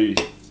fair. Only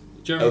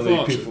Jeremy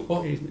Clarkson. people.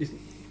 What?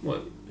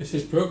 What? It's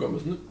his programme,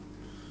 isn't it?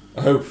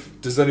 I hope.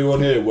 Does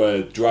anyone here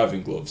wear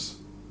driving gloves?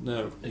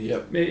 No.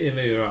 Yep. Maybe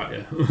you're right,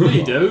 yeah. No,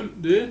 you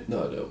don't, do you? No,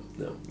 I don't.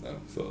 No. No, I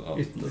thought not.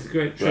 It's a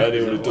great But trip.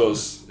 anyone who isn't it?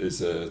 does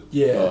is a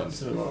Yeah. band.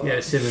 Something like Yeah, that.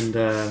 it's him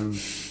and...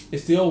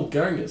 It's the old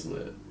gang, isn't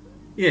it?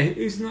 yeah,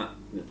 isn't that...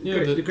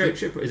 Yeah, the Great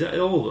Tripper, is that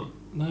all of them?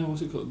 No,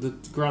 what's it called? The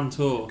Grand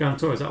Tour. Grand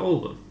Tour, is that all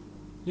of them?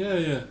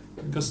 Yeah.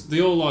 Because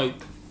they all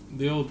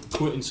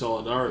quit in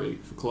solidarity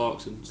for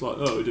Clarkson. It's like,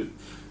 oh,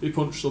 he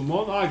punched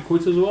someone, I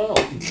quit as well.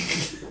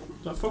 It's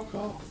like, fuck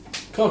off.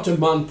 Can't a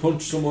man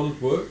punch someone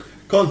at work?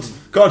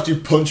 Can't you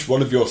punch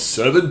one of your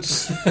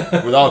servants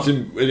without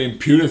with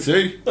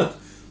impunity?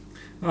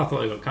 I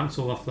thought he got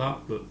cancelled off that,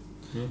 but...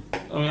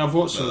 I mean, I've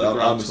watched some of the I'm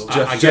Grand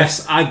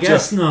just- Tour. I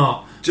guess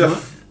not.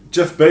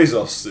 Jeff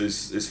Bezos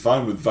is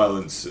fine with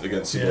violence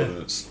against Yeah.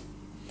 subordinates.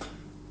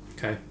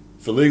 Okay,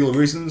 For legal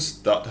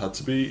reasons, that had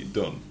to be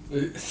done.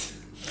 let's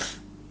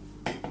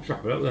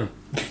wrap it up then.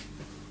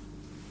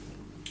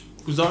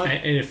 Was that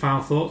Any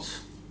final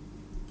thoughts?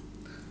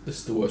 This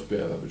is the worst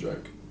beer I've ever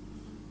drank.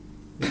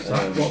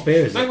 What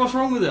beer is Mate, it? what's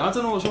wrong with it? I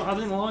don't know what's wrong. I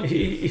didn't like If, it.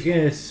 if you're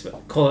going to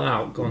call it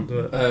out, go on, do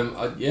it.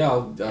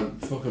 I'm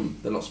fucking.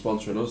 They're not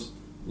sponsoring us.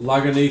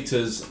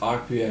 Lagunitas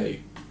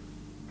IPA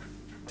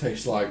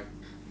tastes like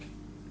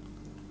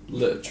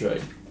litter tray.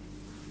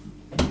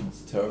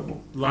 It's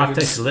terrible. I've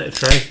tasted Litter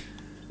Tray,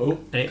 Oh,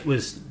 and it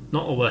was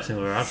not the worst thing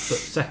I've ever had, but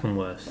second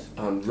worst.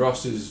 and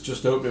Ross is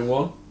just opening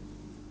one.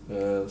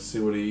 See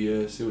what he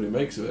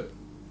makes of it.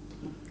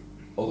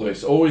 Although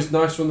it's always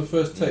nice from the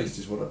first taste,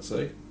 is what I'd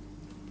say.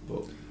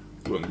 But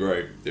It wasn't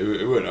great.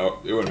 It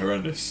wasn't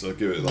horrendous. I'd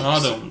give it like No, I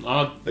don't.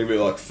 I'd give it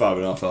like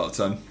 5.5 out of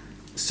 10.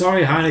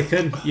 Sorry,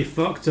 Heineken, you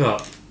fucked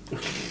up.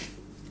 Going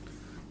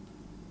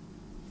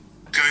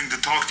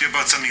to talk to you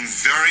about something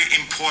very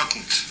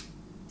important.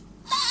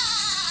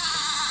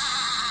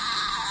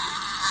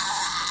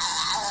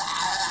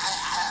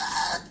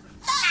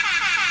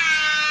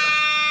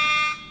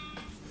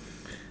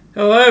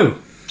 Hello!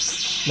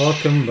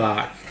 Welcome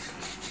back.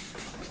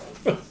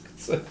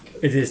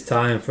 It is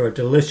time for a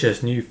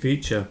delicious new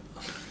feature.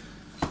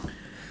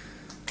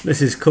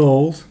 This is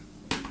called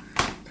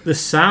the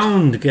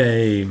Sound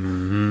Game.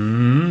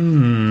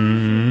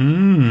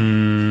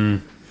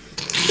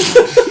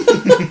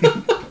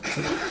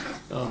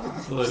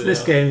 So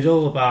this game is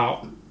all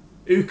about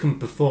who can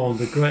perform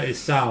the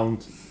greatest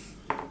sound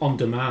on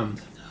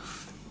demand.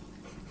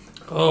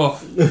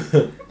 Oh,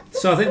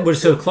 So I think we'll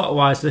just go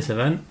clockwise this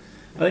event.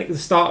 I think to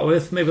start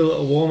with, maybe a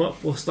little warm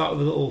up. We'll start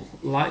with a little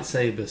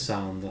lightsaber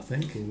sound, I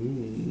think.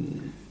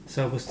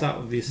 So we'll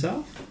start with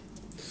yourself,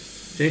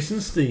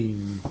 Jason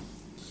Steen.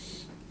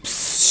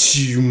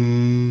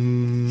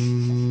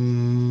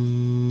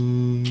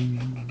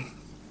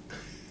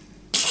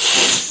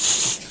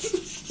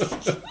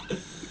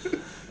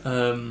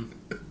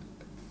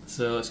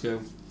 so let's go.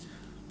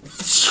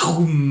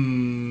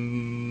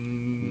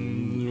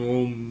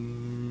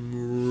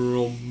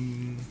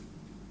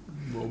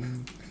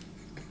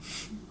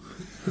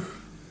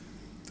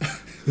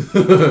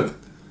 We're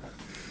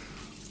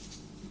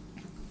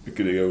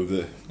gonna go with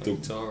the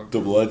Guitar.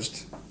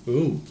 double-edged.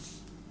 ooh,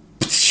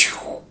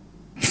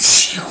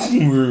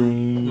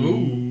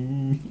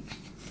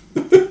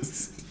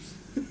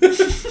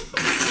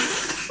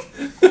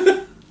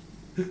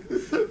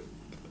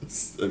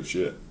 Oh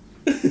shit.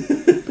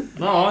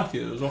 No, I like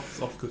it. It was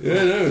off the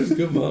yeah, no, it's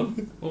good,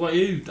 man. What about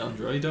you,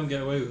 Andrew? You don't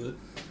get away with it.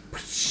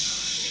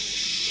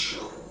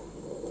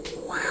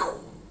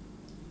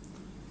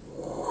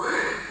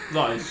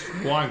 That is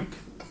wank.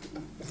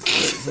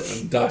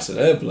 And Dyson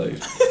Airblade.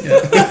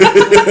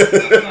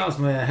 That was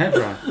my head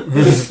right.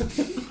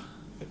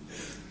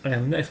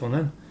 Next one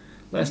then.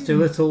 Let's do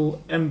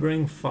little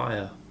Embering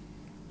Fire.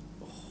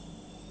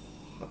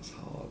 That's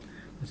hard.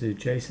 Let's do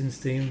Jason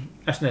Steen.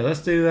 Actually, no,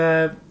 let's do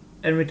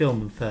Henry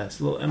Dillman first.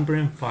 A little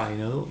Embering Fire, you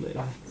know, a little bit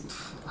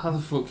of How the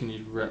fuck can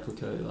you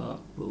replicate that? a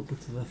little bit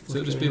of a So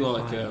it'd just be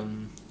flickering like, fire.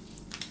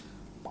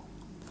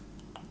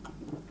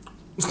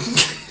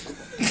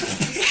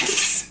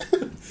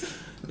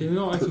 You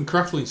know what making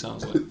crackling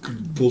sounds like?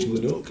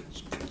 Bubbling up.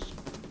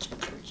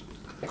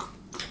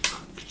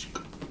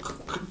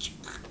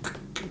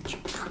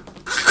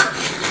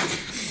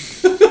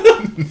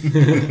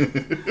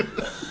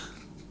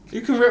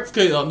 You can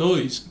replicate that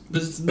noise.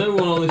 There's no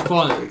one on this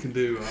planet that can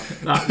do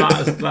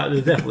that.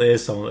 There definitely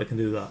is someone that can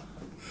do that.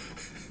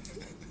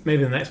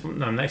 Maybe the next one.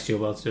 No, next year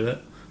we'll be able to do it.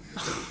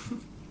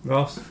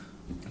 Ross?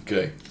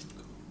 Okay.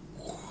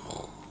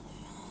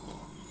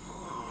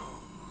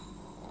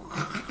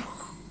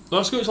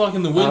 That's what it's like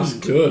in the wind. That's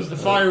good. The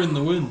fire in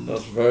the wind.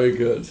 That's very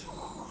good.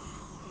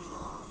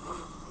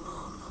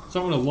 It's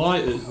like when a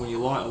lighter is when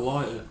you light a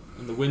lighter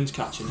and the wind's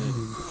catching it.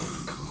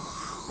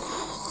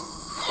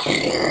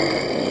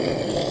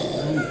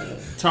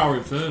 Tower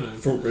Inferno.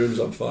 Front room's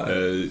on fire.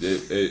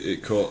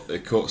 It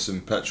caught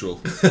some petrol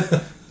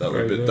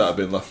Very good. that had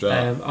been left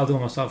out. I'll do it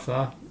myself for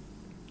that.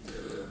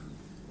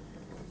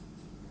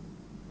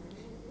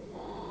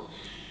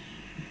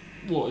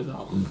 What is that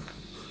one?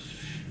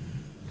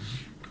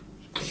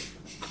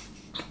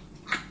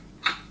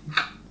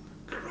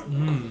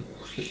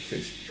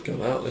 It's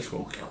gone out this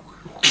one.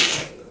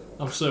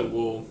 I'm so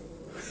warm.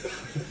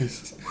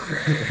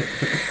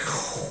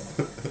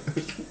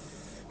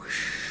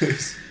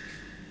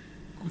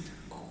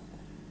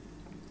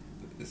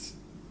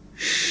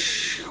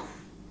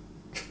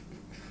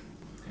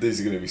 These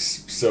are going to be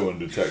so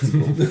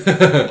undetectable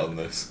on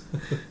this.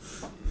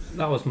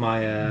 That was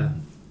my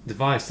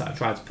device that I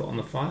tried to put on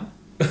the fire.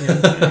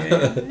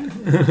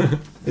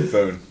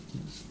 Phone.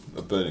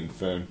 A burning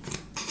phone.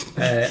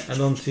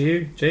 And on to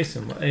you,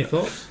 Jason. Any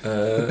thoughts?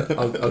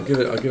 I'll give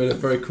it a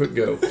very quick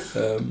go.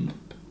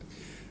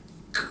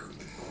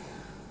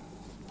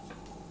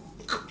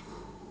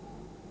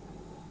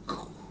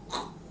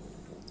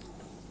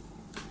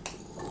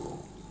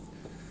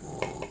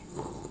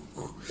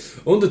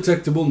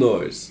 Undetectable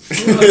noise.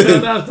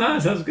 That's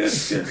nice. That's good.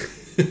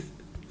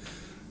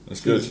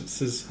 That's good.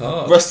 This is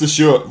hard. Rest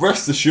assured,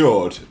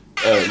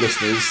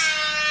 listeners,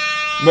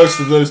 most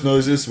of those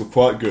noises were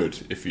quite good,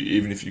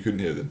 even if you couldn't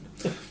hear them.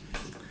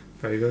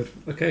 Very good.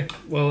 Okay.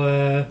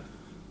 Well,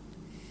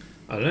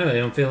 I don't know.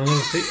 Anyone feeling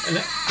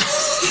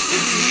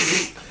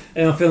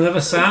another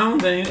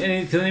sound?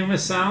 Any feeling other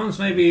sounds?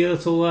 Maybe a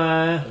little.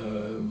 How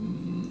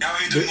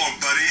you doing,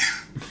 old buddy?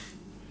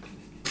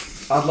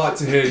 I'd like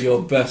to hear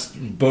your best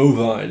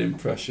bovine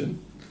impression.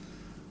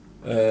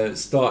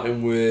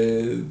 Starting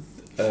with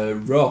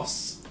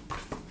Ross.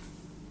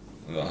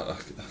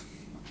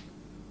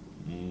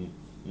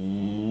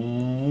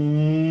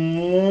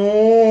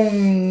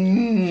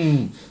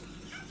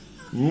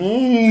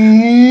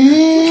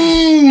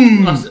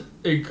 That's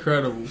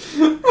incredible.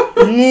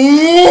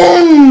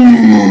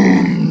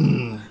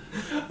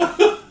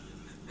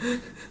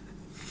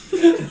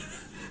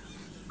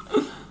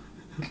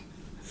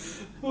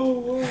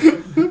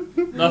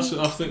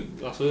 I think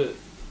that's it.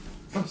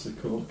 That's a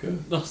corker.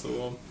 That's the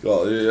one.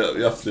 God,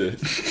 you have to.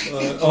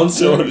 On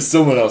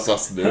Someone else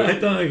has to do I it.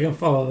 don't think I can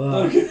follow that.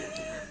 Okay. I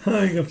think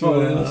I can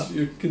follow that.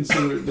 You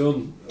consider it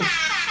done.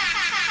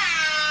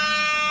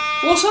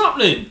 What's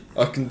happening?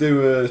 I can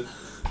do a.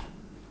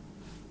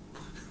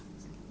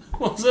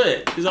 What's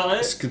it? Is that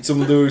it? Can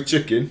someone do a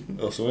chicken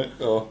or something?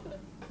 Or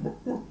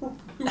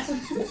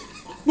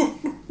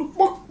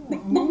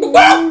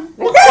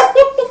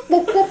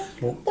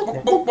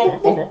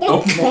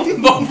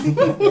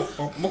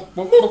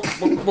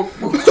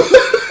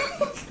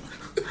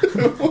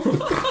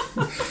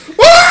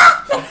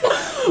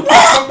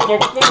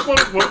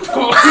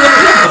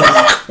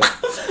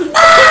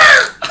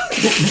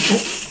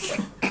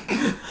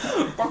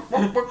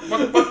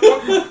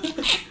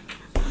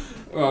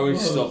Right, we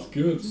stop.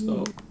 Good.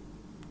 Stop.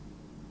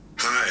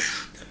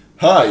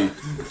 Hi,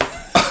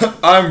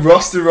 I'm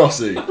Rusty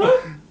Rossi,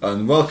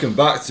 and welcome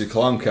back to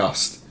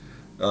Clowncast.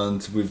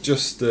 And we're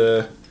just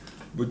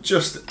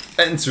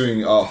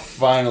entering our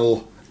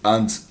final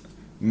and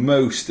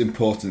most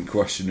important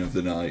question of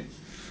the night.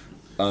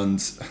 And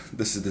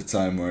this is the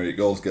time where it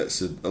all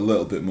gets a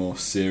little bit more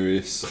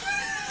serious.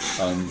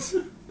 And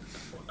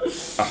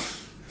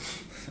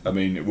I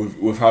mean,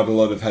 we've had a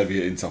lot of heavy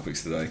hitting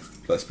topics today.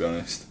 Let's be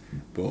honest,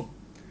 but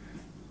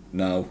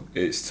now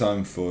it's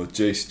time for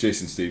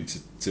Jason Steam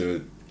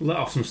to Let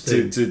off some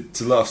steam.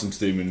 to let off some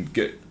steam and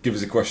give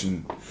us a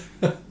question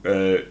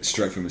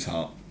straight from his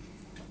heart.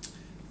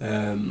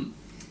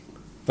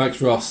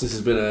 Thanks, Ross. This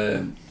has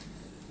been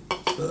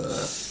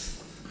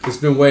it's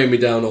been weighing me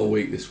down all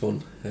week. This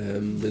one,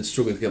 been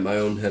struggling to get my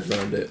own head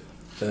around it,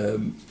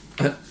 and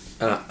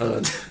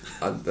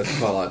I'd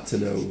quite like to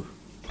know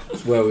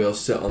where we all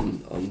sit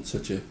on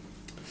such a.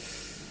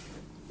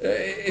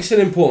 It's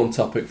an important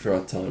topic for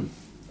our time,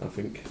 I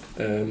think.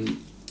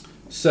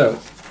 It's a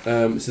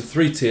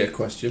 3-tier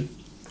question.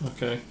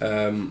 Okay.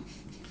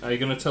 Are you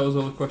going to tell us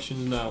all the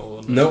questions now?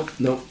 Or No.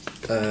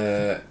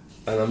 And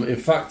I'm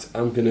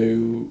going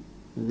to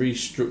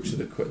restructure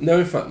the question. No,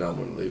 in fact, no, I'm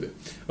going to leave it.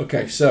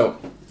 Okay, so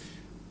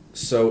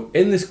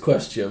in this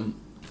question,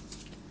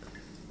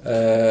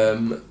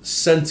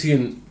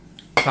 sentient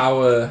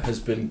power has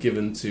been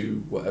given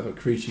to whatever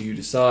creature you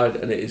decide,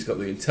 and it has got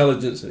the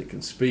intelligence and it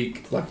can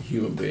speak like a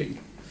human being.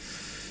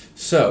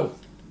 So,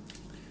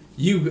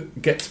 you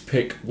get to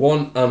pick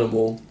one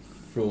animal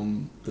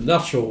from the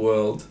natural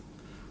world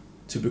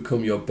to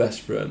become your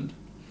best friend.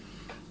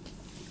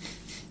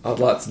 I'd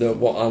like to know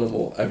what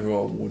animal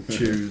everyone would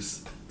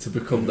choose to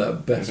become their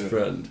best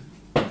friend.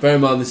 Bear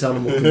in mind, this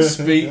animal can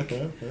speak,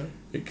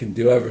 it can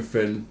do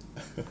everything.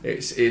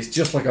 It's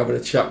just like having a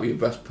chat with your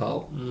best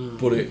pal,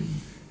 but it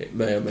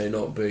may or may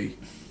not be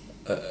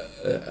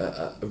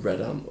a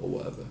red ant or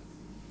whatever.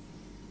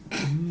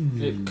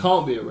 It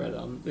can't be a red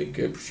ant. It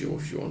could, if you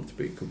want it to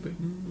be, it could be.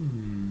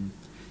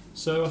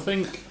 So I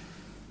think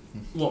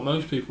what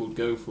most people would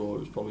go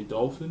for is probably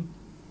dolphin.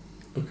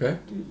 Okay.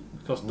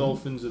 Because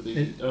dolphins are the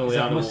Is only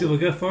that what most people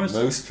animal. go for us?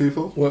 Most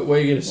people? Where are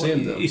you going to see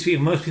them, though? You speak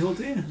of most people,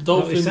 do you? Is that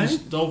what you're saying?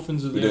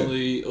 Dolphins are We the don't.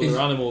 only Is-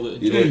 other animal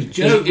that you enjoys.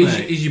 don't- Joke,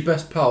 mate. Is your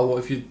best pal, what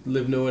if you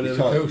live nowhere near You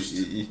the can't- coast?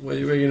 Where are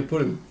you going to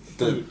put him?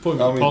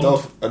 Probably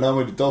pond. And how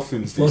many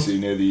dolphins do you see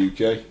near the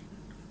UK?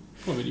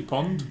 Probably your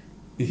pond.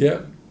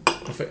 Yeah.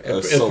 I think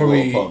A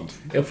saltwater pond.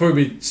 It'll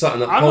probably be sat in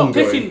that I'm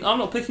pond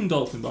not picking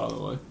dolphin, by the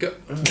way.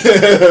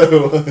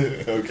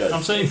 Okay.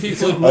 I'm saying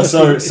people.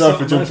 Sorry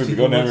for jumping the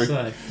gun, Henry.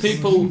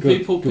 People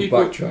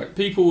backtrack.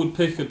 People would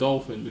pick a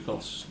dolphin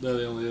because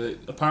they're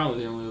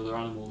apparently the only other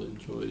animal that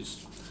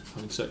enjoys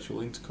having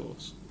sexual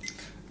intercourse.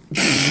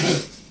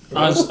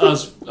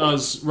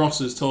 As Ross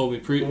has told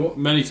me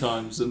many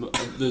times,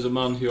 there's a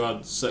man who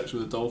had sex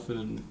with a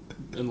dolphin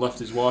and left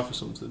his wife or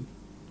something.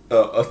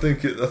 I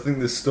think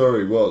the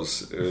story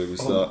was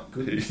that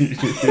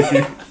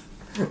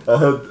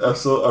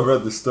I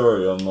read the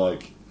story on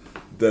like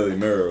Daily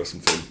Mirror or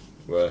something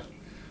where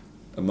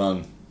a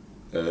man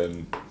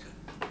claimed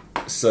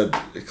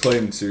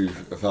to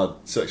have had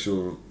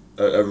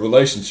a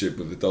relationship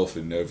with a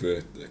dolphin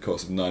over the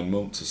course of 9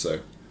 months or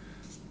so,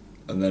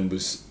 and then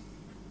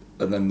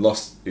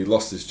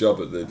lost his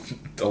job at the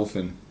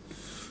dolphin.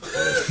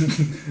 At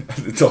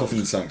the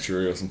dolphin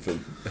sanctuary or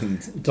something,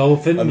 and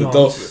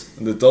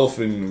the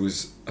dolphin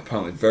was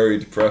apparently very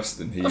depressed,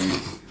 and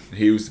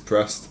he was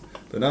depressed.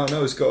 But now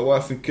he's got a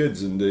wife and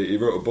kids, and he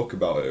wrote a book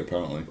about it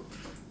apparently.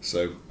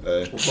 So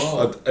I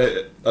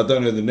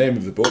don't know the name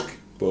of the book,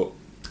 but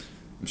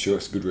I'm sure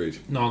it's a good read.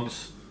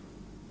 Nonce.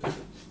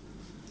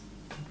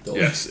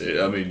 Yes,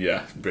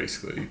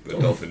 basically, but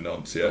dolphin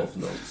nonce. Yeah.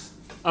 Dolphin nonce.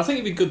 I think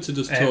it'd be good to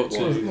just talk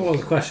to. What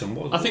was the question?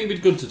 I think it'd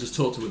be good to just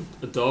talk to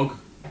a dog.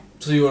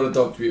 So you want a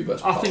dog to be your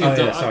best pal? I think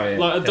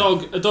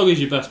a dog is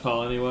your best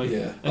pal anyway.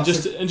 Yeah. And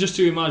just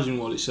to imagine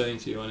what it's saying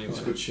to you anyway. It's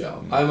a good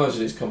shout. I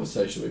imagine his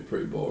conversation will be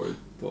pretty boring,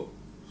 but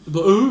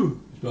you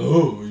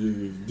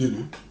did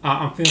it.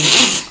 I'm feeling.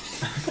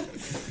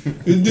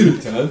 dinner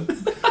time.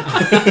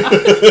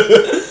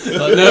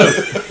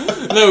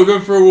 No, we're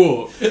going for a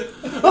walk.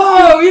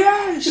 Oh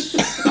yes!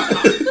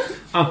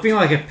 I'm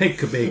feeling like a pig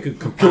could be a good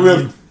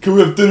companion. Can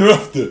we have dinner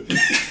after?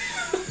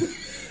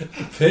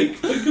 Pig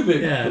could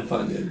be a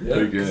companion. Yeah.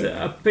 Pig,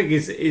 A pig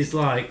is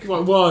like.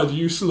 Why do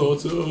you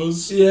slaughter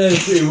us? Yeah,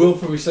 he will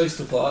probably say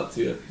stuff like that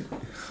to you.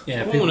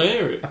 Yeah, I want to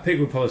hear it. A pig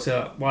would probably say,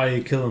 like, "Why are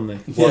you killing me?"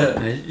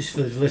 Yeah. Just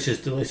for the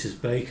delicious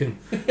bacon.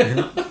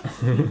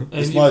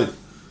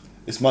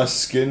 It's my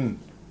skin.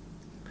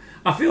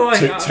 I feel like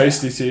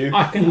tasty to you.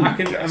 I can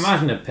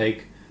imagine a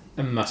pig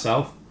and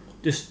myself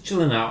just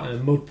chilling out in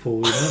a mud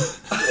pool, you know.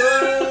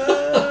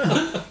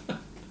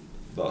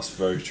 That's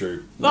very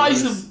true. That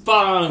is a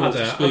bad animal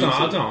to speak I don't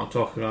know to. what I'm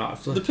talking about.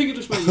 Actually. The pig will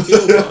just make you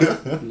feel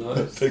bad.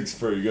 Nice. Pig's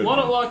pretty good. Why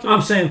not like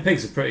I'm saying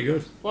pigs are pretty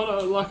good. Why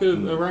not like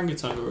an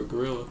orangutan or a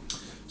gorilla?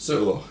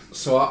 So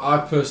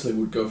I personally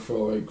would go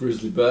for a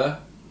grizzly bear.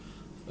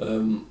 I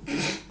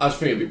just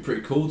think it'd be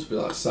pretty cool to be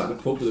like sat in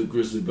a pub with a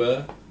grizzly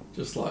bear,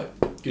 just like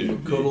give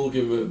him a cuddle,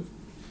 give him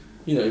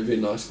a, be a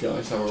nice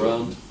guy to have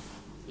around.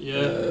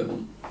 Yeah.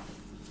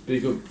 Be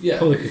good.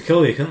 Yeah. Well, they could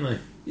kill you, couldn't they?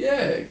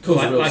 Yeah.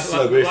 Like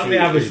the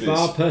average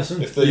bar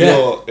person. If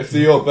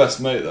they're your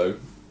best mate though.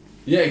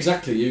 Yeah,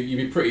 exactly. You'd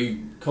be pretty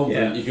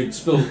confident. Yeah. You could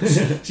spill.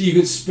 So you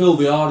could spill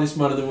the hardest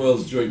man in the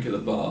world's drink at the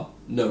bar,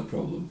 no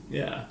problem.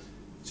 Yeah.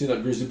 See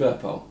that grizzly bear,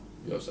 pal?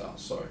 He goes,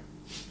 sorry.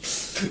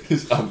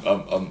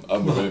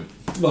 I'm with him.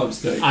 My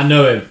mistake. I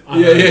know him.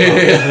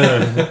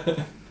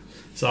 Yeah.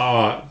 So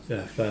alright,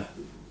 yeah, fair.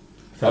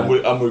 I'm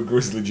with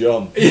Grizzly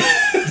John.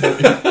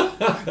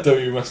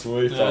 Don't you mess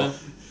with me, pal.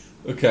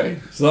 Okay,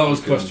 so that was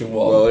question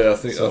one. Well, yeah, I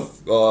think So- I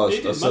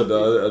said I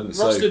didn't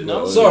Ross say. didn't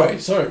know.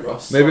 Sorry,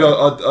 Ross. Maybe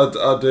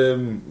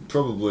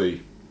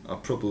Sorry.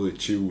 I'd probably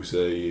choose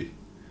a.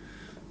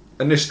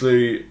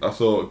 Initially, I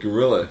thought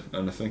gorilla,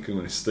 and I think I'm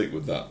going to stick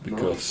with that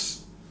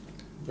because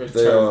Very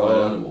they terrifying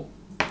are animal.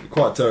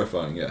 quite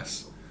terrifying,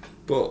 yes.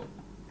 But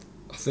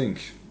I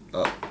think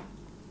that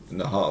in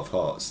the heart of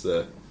hearts,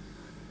 they're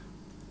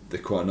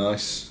quite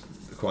nice.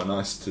 They're quite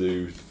nice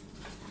to.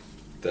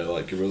 They're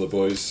like gorilla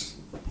boys,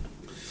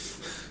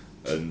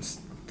 and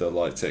they'll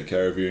like take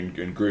care of you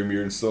and groom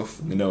you and stuff.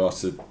 And they know how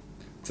to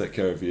take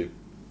care of your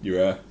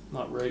hair.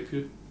 Not rape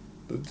you.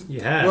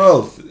 Yeah.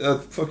 Well, a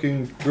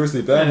fucking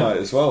grizzly bear might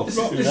as well. This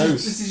Who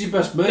knows? is your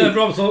best mate. No,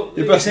 Rob, so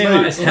Your best saying mate.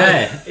 like it's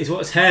hair. It's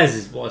what's hairs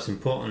is what's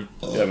important.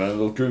 Yeah, man,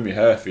 they'll groom your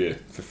hair for you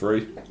for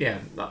free. Yeah,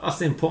 that's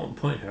the important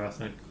point here, I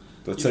think.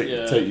 They'll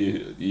Yeah. take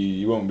you.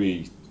 You won't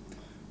be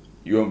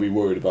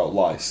worried about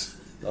lice.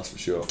 That's for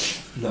sure.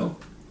 No.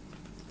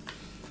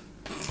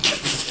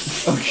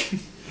 Okay.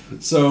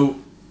 So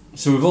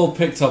we've all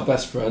picked our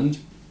best friend.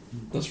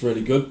 That's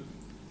really good.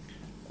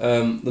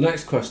 The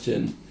next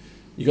question,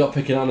 you got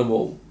to pick an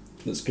animal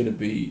that's going to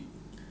be,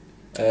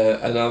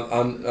 and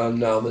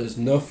now there's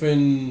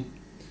nothing.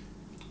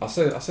 I'll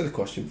say the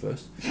question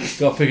first. You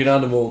got to pick an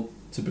animal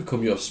to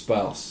become your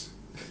spouse.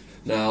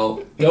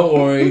 Now, don't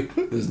worry.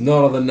 There's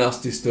none of the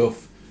nasty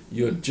stuff.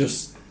 You're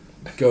just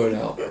going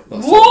out.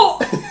 That's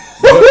What?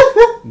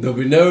 it. There'll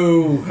be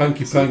no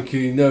hanky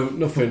panky. No,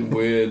 nothing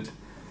weird.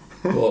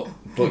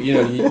 But you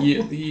know,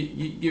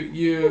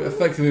 you're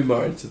effectively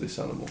married to this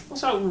animal.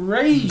 That's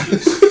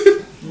outrageous.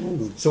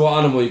 So what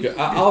animal you go?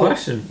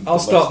 Question. I'll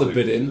start the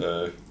bidding.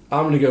 Uh,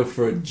 I'm going to go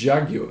for a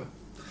jaguar.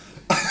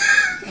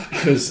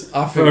 Because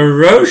I think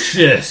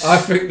Ferocious.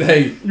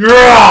 they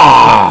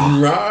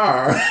Rawr!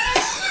 Rawr.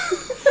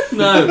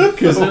 No,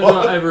 because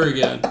not ever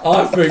again.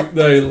 I think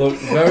they look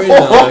very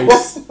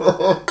nice,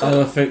 and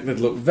I think they'd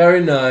look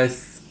very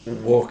nice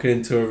walking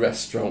into a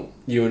restaurant.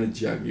 You and a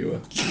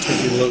Jaguar.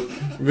 You look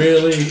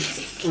really,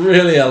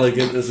 really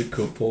elegant as a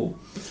couple.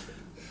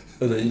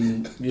 And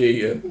then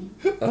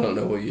I don't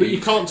know what you. But you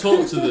can't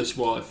talk to this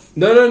wife.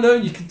 No.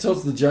 You can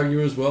talk to the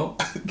Jaguar as well,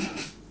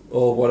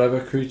 or whatever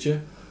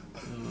creature.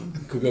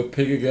 Could go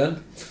pig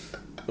again.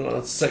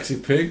 Oh, sexy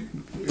pig.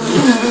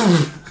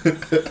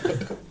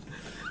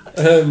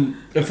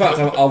 In fact,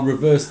 I'll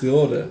reverse the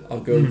order. I'll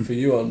go for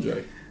you,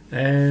 Andre.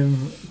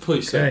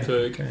 Please say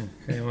pig.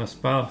 Okay, my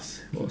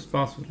spouse. What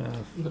spouse would I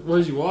have?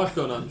 Where's your wife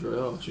gone, Andre?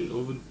 Oh, she's in the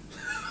oven.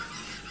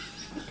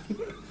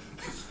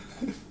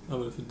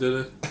 Having it for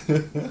dinner.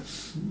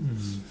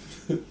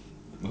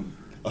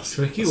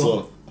 Tricky So,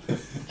 one.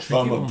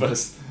 found my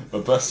best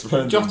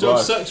friend. Do you have to have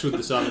wife sex with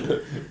this animal?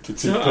 to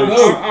two No,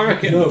 pigs. I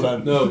reckon.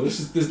 No.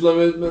 This.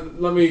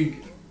 Let me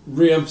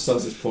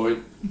re-emphasise this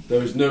point.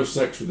 There is no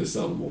sex with this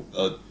animal.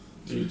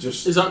 You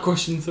just Is that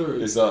question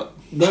 3? Is that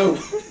no.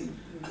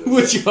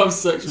 Would you have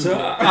sex with So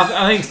me?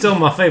 I think still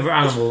my favourite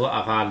animal that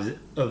I've had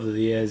over the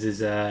years is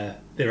the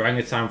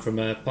orangutan from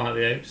Planet of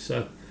the Apes.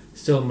 So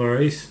still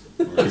Maurice.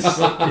 He's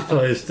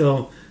probably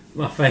still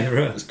my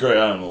favourite. it's a great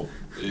animal?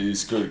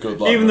 He's good.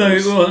 Like Even though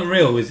Maurice. it wasn't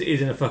real,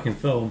 he's in a fucking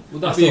film.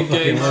 Would that I be a still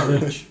gay fucking love him.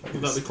 marriage?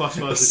 Would that be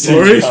classified as a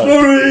CGI. gay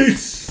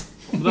Maurice!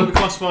 Would that be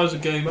classified as a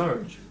gay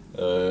marriage?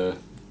 Uh,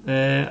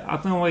 I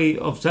don't know why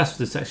you're obsessed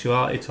with the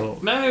sexuality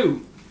talk.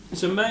 No!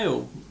 It's a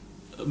male.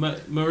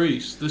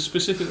 Maurice. There's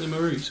specifically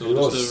Maurice. Or he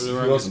just was. a He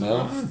orangutan? was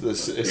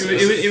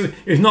now.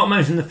 It was not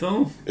mentioned in the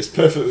film. It's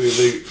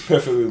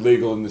perfectly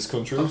legal in this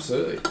country.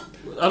 Absolutely.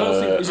 I don't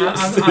think... Is I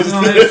it,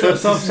 don't know,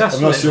 it's so obsessed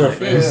I'm not with sure it.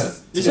 if like, it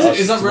is.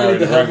 Is that really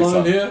the married headline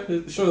orangutan.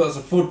 here? Sure, that's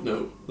a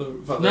footnote. The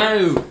fact that-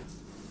 no,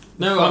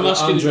 the I'm fact that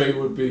asking... Andre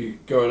would be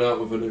going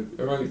out with an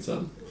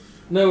orangutan.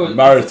 No,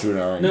 Married to an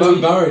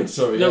orangutan. No, Married.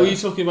 Sorry. No, yeah. are you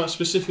talking about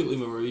specifically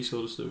Maurice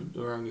or just an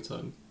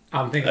orangutan?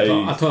 I'm thinking,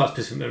 I thought that's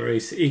specific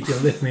Maurice. He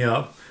can lift me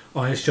up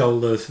on his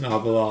shoulders and I'll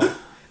be like,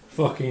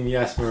 fucking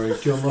yes,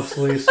 Maurice, you're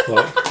muscly as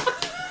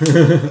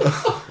fuck.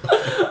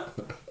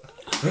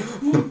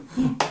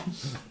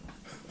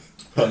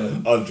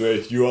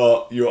 Andre, you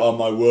are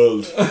my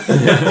world.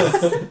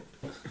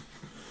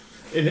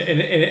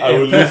 In I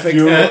will a lift perfect,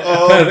 you a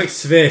up. perfect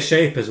sphere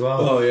shape as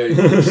well. Oh yeah, you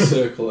can just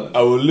circle it.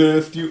 I will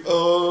lift you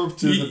up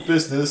to the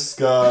business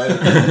sky.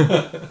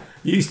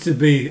 You used to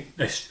be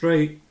a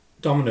straight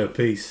domino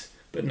piece,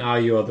 but now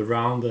you are the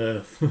round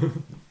earth.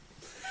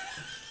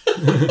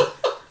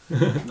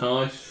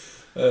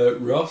 Nice.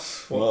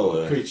 Ross, what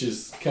Well,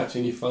 creatures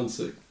catching your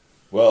fancy?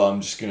 Well,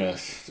 I'm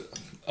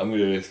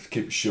gonna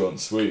keep it short and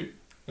sweet.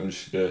 I'm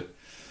just gonna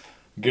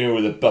go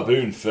with a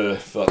baboon for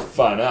that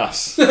fine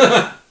ass.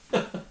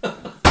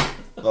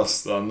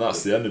 That's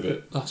the end of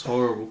it. That's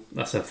horrible.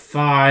 That's a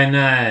fine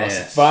That's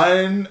ass.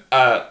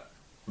 a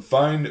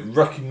fine,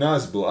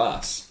 recognisable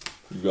ass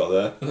you've got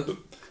there,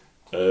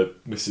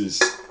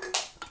 Mrs.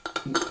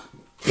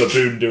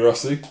 Baboon de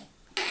Rossi.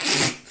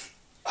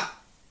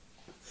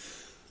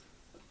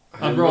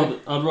 I'd rather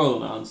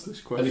not answer this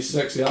Any question.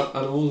 sexy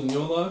animals in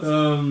your life?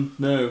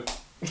 No.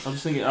 I'm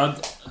just thinking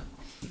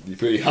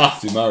You have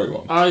to marry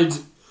one. I'd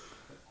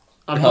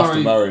You have to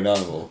marry an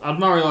animal. I'd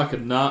marry like a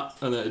gnat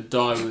and it'd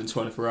die within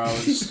 24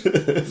 hours. No,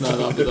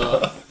 that'd be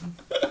that.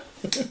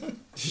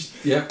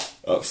 Yep.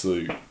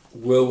 Absolute.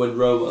 Whirlwind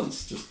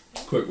romance, just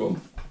quick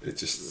one. It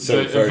just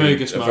A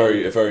Vegas a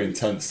marriage. very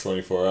intense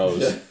 24 hours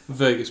Yeah.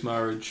 Vegas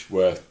marriage.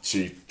 where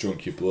she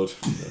drunk your blood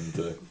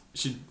and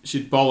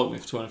She'd bollock me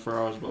for 24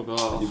 hours, but I'd be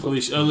like, oh,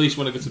 at least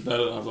when I go to bed,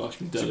 I'd be like,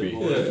 she'd be dead She'd in be- the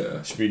morning.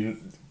 Yeah. she'd be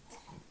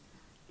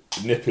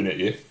nipping at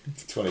you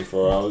for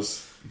 24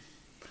 hours.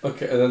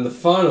 Okay, and then the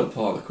final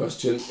part of the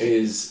question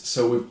is: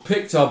 so we've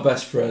picked our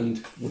best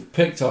friend, we've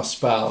picked our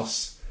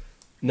spouse,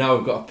 now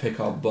we've got to pick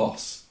our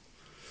boss.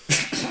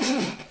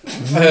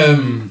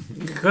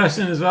 Good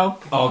question as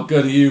well. I'll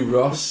go to you,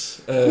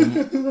 Ross.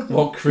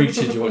 What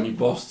creature do you want your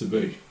boss to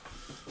be?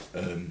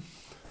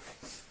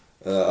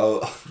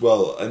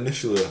 Well,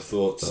 initially I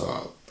thought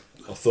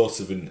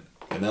of an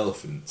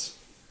elephant,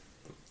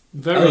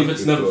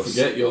 Elephants never course.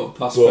 forget your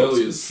past But-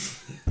 failures.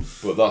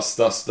 but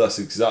that's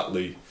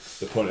exactly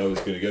the point I was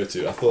going to go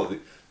to. I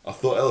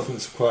thought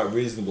elephants were quite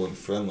reasonable and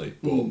friendly,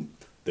 but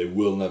they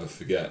will never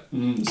forget.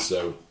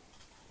 So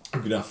I'm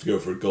going to have to go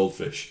for a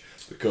goldfish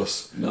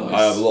because Nice.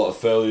 I have a lot of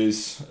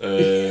failures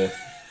and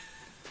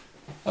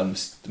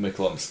make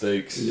a lot of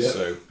mistakes. Yeah.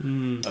 So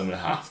I'm going to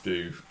have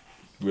to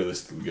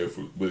realistically go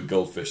with a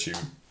goldfish who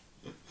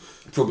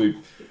probably,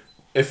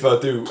 if I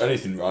do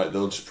anything right,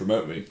 they'll just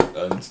promote me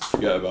and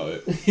forget about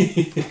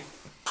it.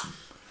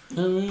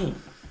 Oh, yeah.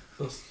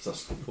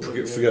 That's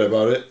Forget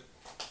about it.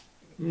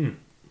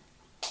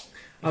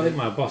 I think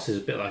my boss is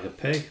a bit like a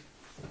pig.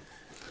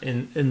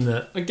 In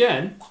that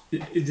Again,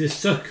 it is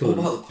succulent.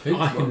 What about the pig,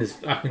 I can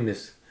man?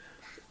 just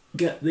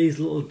get these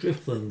little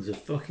driftlings of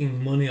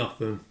fucking money off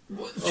them.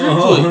 Driftlings?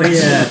 Oh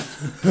yeah.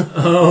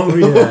 Oh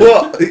yeah.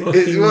 What?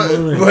 Fucking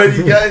money. Where are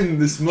you getting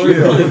this money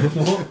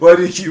off? Where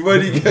do you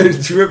get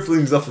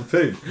dribblings off a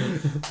pig?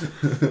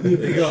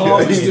 They got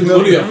Harvesting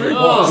money off it. I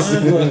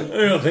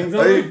got things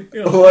on it.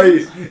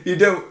 Wait, you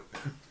don't.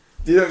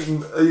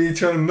 Are you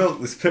trying to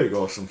milk this pig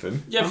or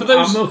something? Yeah, for I'm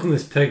those milking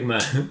this pig,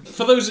 man.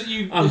 for those that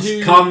you I'm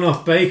who, carving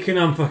off bacon.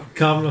 I'm fucking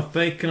carving off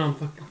bacon. I'm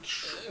fucking.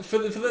 for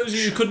those of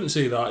you who couldn't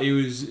see that, he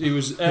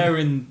was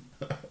airing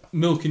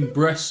milking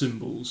breast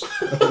symbols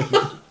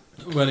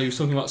when he was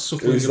talking about It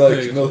suckling was a like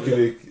pig.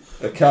 milking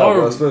a cow.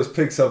 Horrible. But I suppose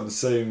pigs have the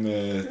same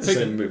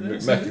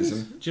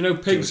mechanism. Do you know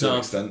To a pigs certain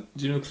have? extent.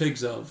 Do you know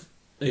pigs have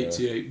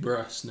 88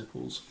 breast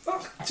nipples?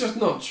 That's just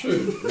not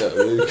true. Yeah,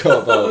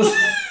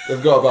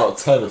 they've got about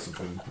 10 or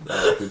something.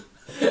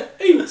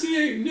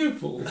 88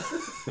 nipples.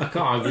 I can't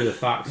argue the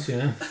facts, you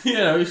know.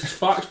 Yeah, it's just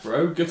facts,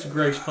 bro. Go to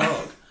Grace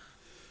Park.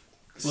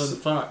 Learn the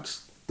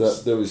facts.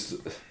 There was.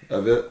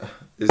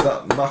 Is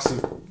that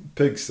massive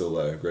pig still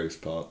there, Grace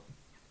Park?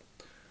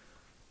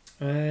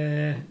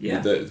 Yeah.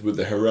 With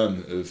the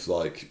harem of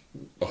like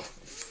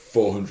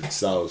 400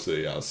 sows that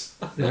he has.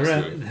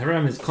 The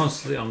harem is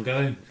constantly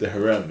ongoing. The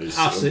harem is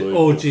Absolute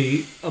unbelievable.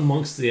 orgy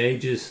amongst the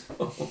ages.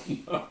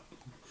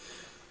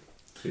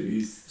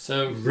 Please.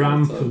 So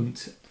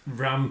Rampant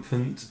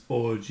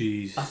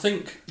orgies. I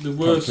think the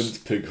worst.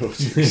 Rampant pig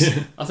orgies.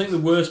 I think the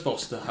worst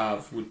boss to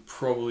have would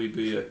probably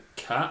be a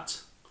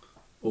cat.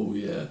 Oh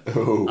yeah.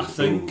 Oh, I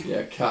think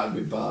Yeah, cat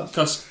would be bad.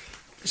 because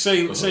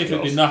say if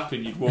it'd be God.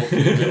 napping, you'd walk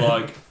in and be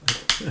like,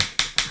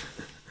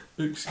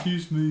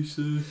 "Excuse me,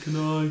 sir, can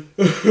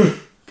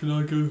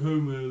I go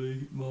home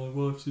early? My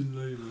wife's in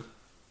labour."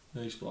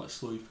 And he's like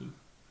sleeping.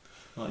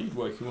 Like you'd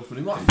wake him up and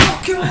he'd be like,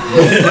 "Fuck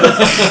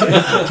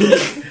you!"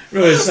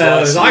 Really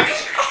sounds like.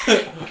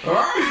 Wait,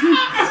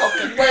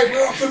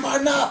 we're up in my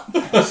nap.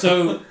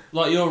 So,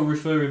 like you're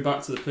referring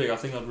back to the pig, I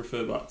think I'd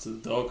refer back to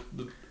the dog.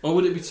 Or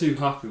would it be too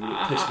happy? Would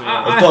it piss me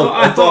off?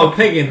 I thought a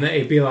pig in that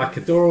he'd be like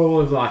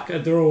adorable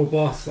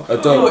boss. Like, A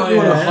dog. You want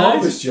to yeah,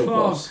 harvest nice your farm.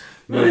 boss.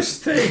 Nice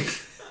pig.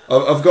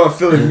 I've got a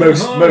feeling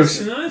most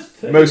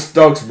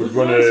dogs would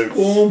run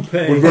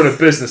a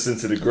business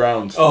into the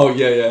ground Oh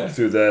yeah.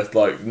 through their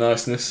like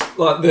niceness.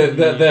 Like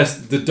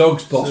the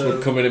dog's boss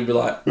would come in and be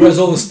like, "Where's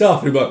all the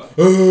stuff?" And he'd be like,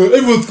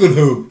 "Everyone's gone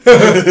home.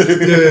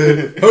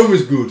 Yeah, home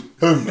is good."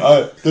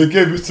 They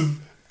gave me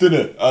some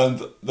dinner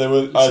and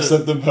I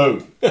sent them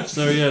home.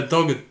 So yeah,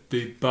 dog would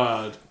be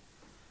bad.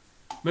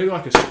 Maybe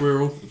like a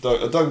squirrel.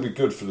 A dog would be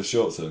good for the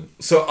short term.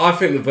 So I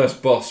think the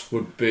best boss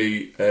would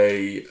be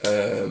a.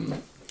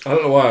 I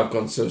don't know why I've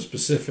gone so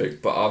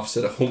specific, but I've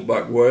said a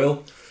humpback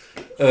whale.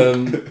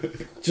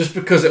 Just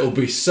because it'll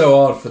be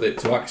so hard for it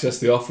to access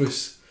the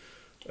office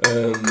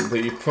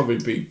that you'd probably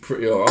be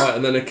pretty alright.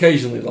 And then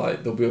occasionally,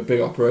 like, there'll be a big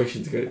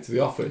operation to get it to the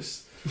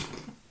office.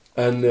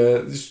 And,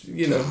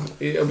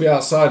 it'll be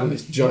outside in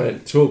this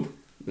giant tub,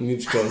 and you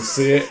just go and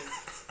see it.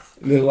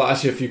 And they'll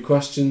ask you a few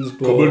questions.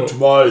 But, Come into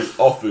my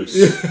office.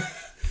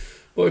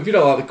 but if you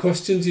don't like the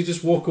questions, you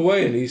just walk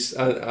away and he's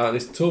out in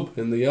his tub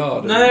in the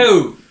yard.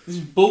 No, this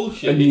is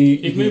bullshit. And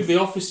He'd move the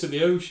office to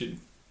the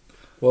ocean.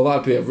 Well,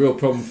 that'd be a real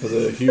problem for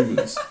the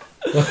humans.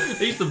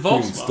 He's the Human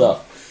boss, man.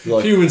 stuff.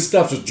 Like, Human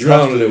staff just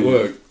drowning at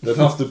work. There'd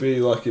have to be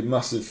like a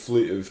massive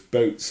fleet of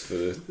boats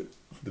for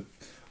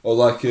or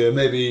like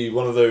maybe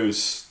one of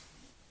those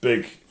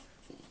big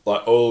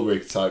like oil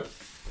rig type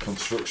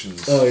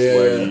constructions. Oh,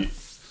 yeah.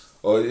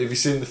 Or have you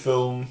seen the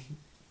film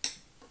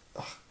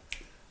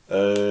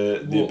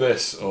The What?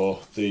 Abyss or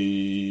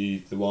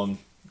the one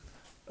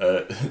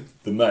the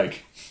Meg,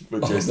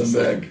 which is the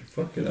the Meg.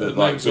 Fucking the hell.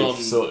 like Meg's big on-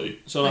 facility,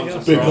 So I'm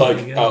That's big right,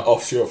 like yeah.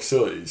 offshore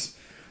facilities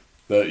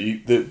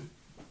that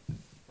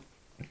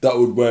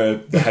would where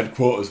the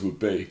headquarters would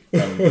be,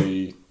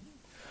 and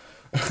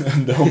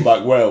the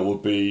humpback whale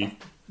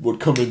would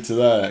come into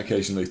there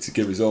occasionally to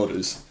give his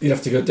orders You'd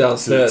have to go to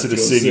downstairs the go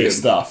see senior him.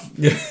 staff.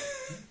 Yeah.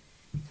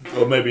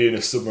 Or maybe in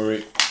a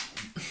submarine.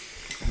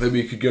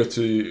 Maybe you could go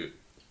to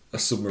a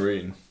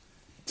submarine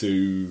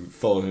to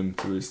follow him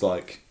to his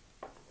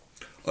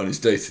on his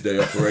day-to-day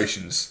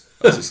operations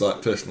as his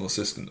personal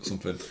assistant or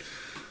something.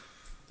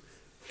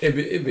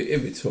 It'd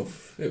be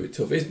tough. It'd be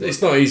tough.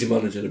 It's not easy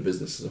managing a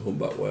business as a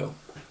humpback whale.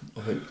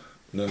 I think.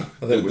 No,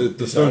 I think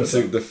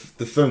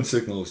the phone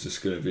signal is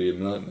just going to be a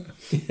nightmare.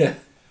 Yeah.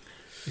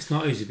 It's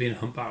not easy being a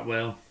humpback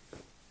whale.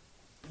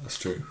 That's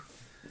true.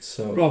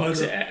 So. Rob,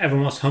 'cause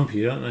everyone wants to hump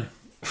you, don't they?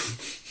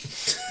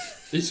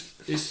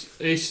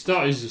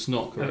 That is just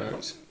not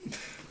correct.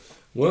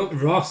 Well,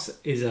 Ross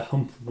is a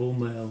humpable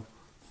male.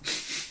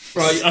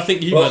 Right, I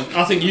think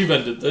you've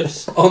ended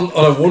this. on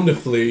a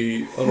wonderful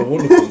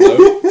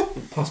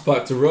note, pass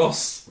back to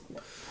Ross.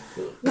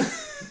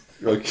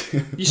 Like,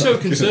 You're so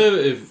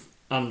conservative,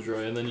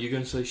 Andre, and then you're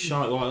going to say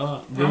shite like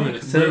that. Ruin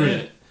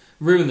conservative. it.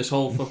 Ruin this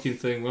whole fucking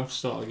thing. We'll have to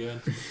start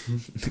again.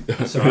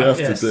 That's we alright, have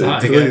yeah, to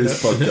start delete again.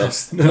 this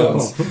podcast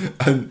No.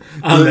 and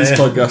I'm delete this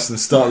there. podcast and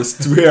start this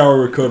 3-hour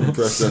recording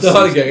process.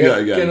 Start again.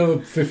 Yeah, Get another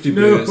 50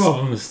 No minutes.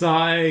 problem,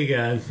 start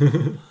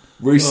again.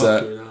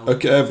 Reset. Fucking hell. now.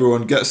 Okay,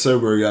 everyone, get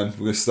sober again.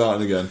 We're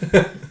starting again.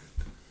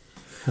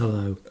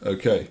 Hello.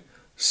 Okay,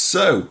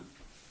 so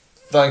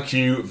thank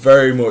you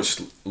very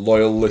much,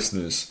 loyal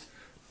listeners.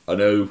 I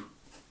know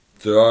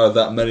there are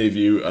that many of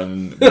you,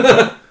 and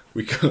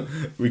we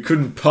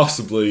couldn't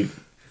possibly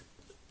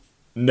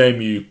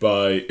name you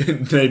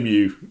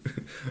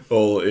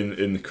all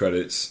in the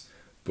credits,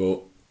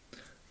 but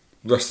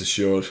rest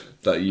assured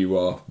that you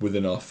are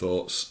within our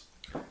thoughts.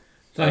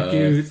 Thank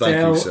you, thank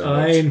Dale, you so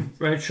much. Elaine,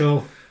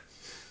 Rachel,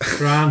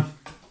 Fran.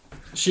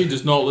 She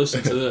does not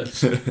listen to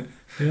this.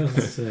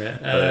 Yes,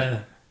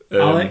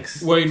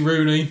 Alex, Wayne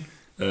Rooney.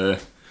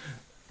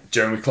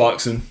 Jeremy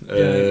Clarkson,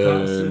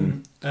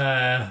 Clarkson,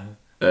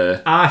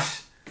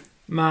 Ash,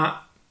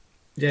 Matt,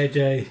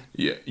 JJ,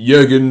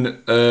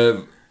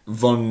 Jürgen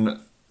von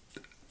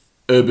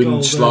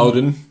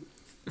Urban-Schlauden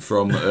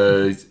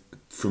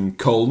from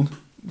Cologne.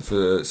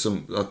 For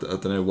some, I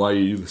don't know why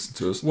you listen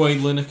to us.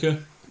 Wayne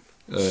Lineker.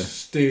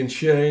 Steve and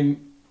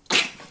Shane.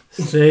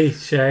 C,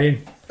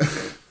 Shane,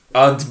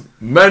 And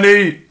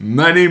many,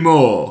 many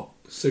more.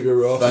 Sigur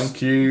Rós.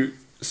 Thank you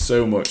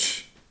so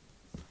much.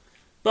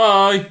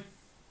 Bye.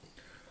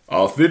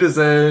 Auf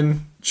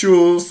Wiedersehen.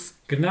 Tschüss.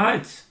 good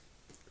night.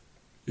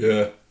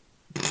 Yeah.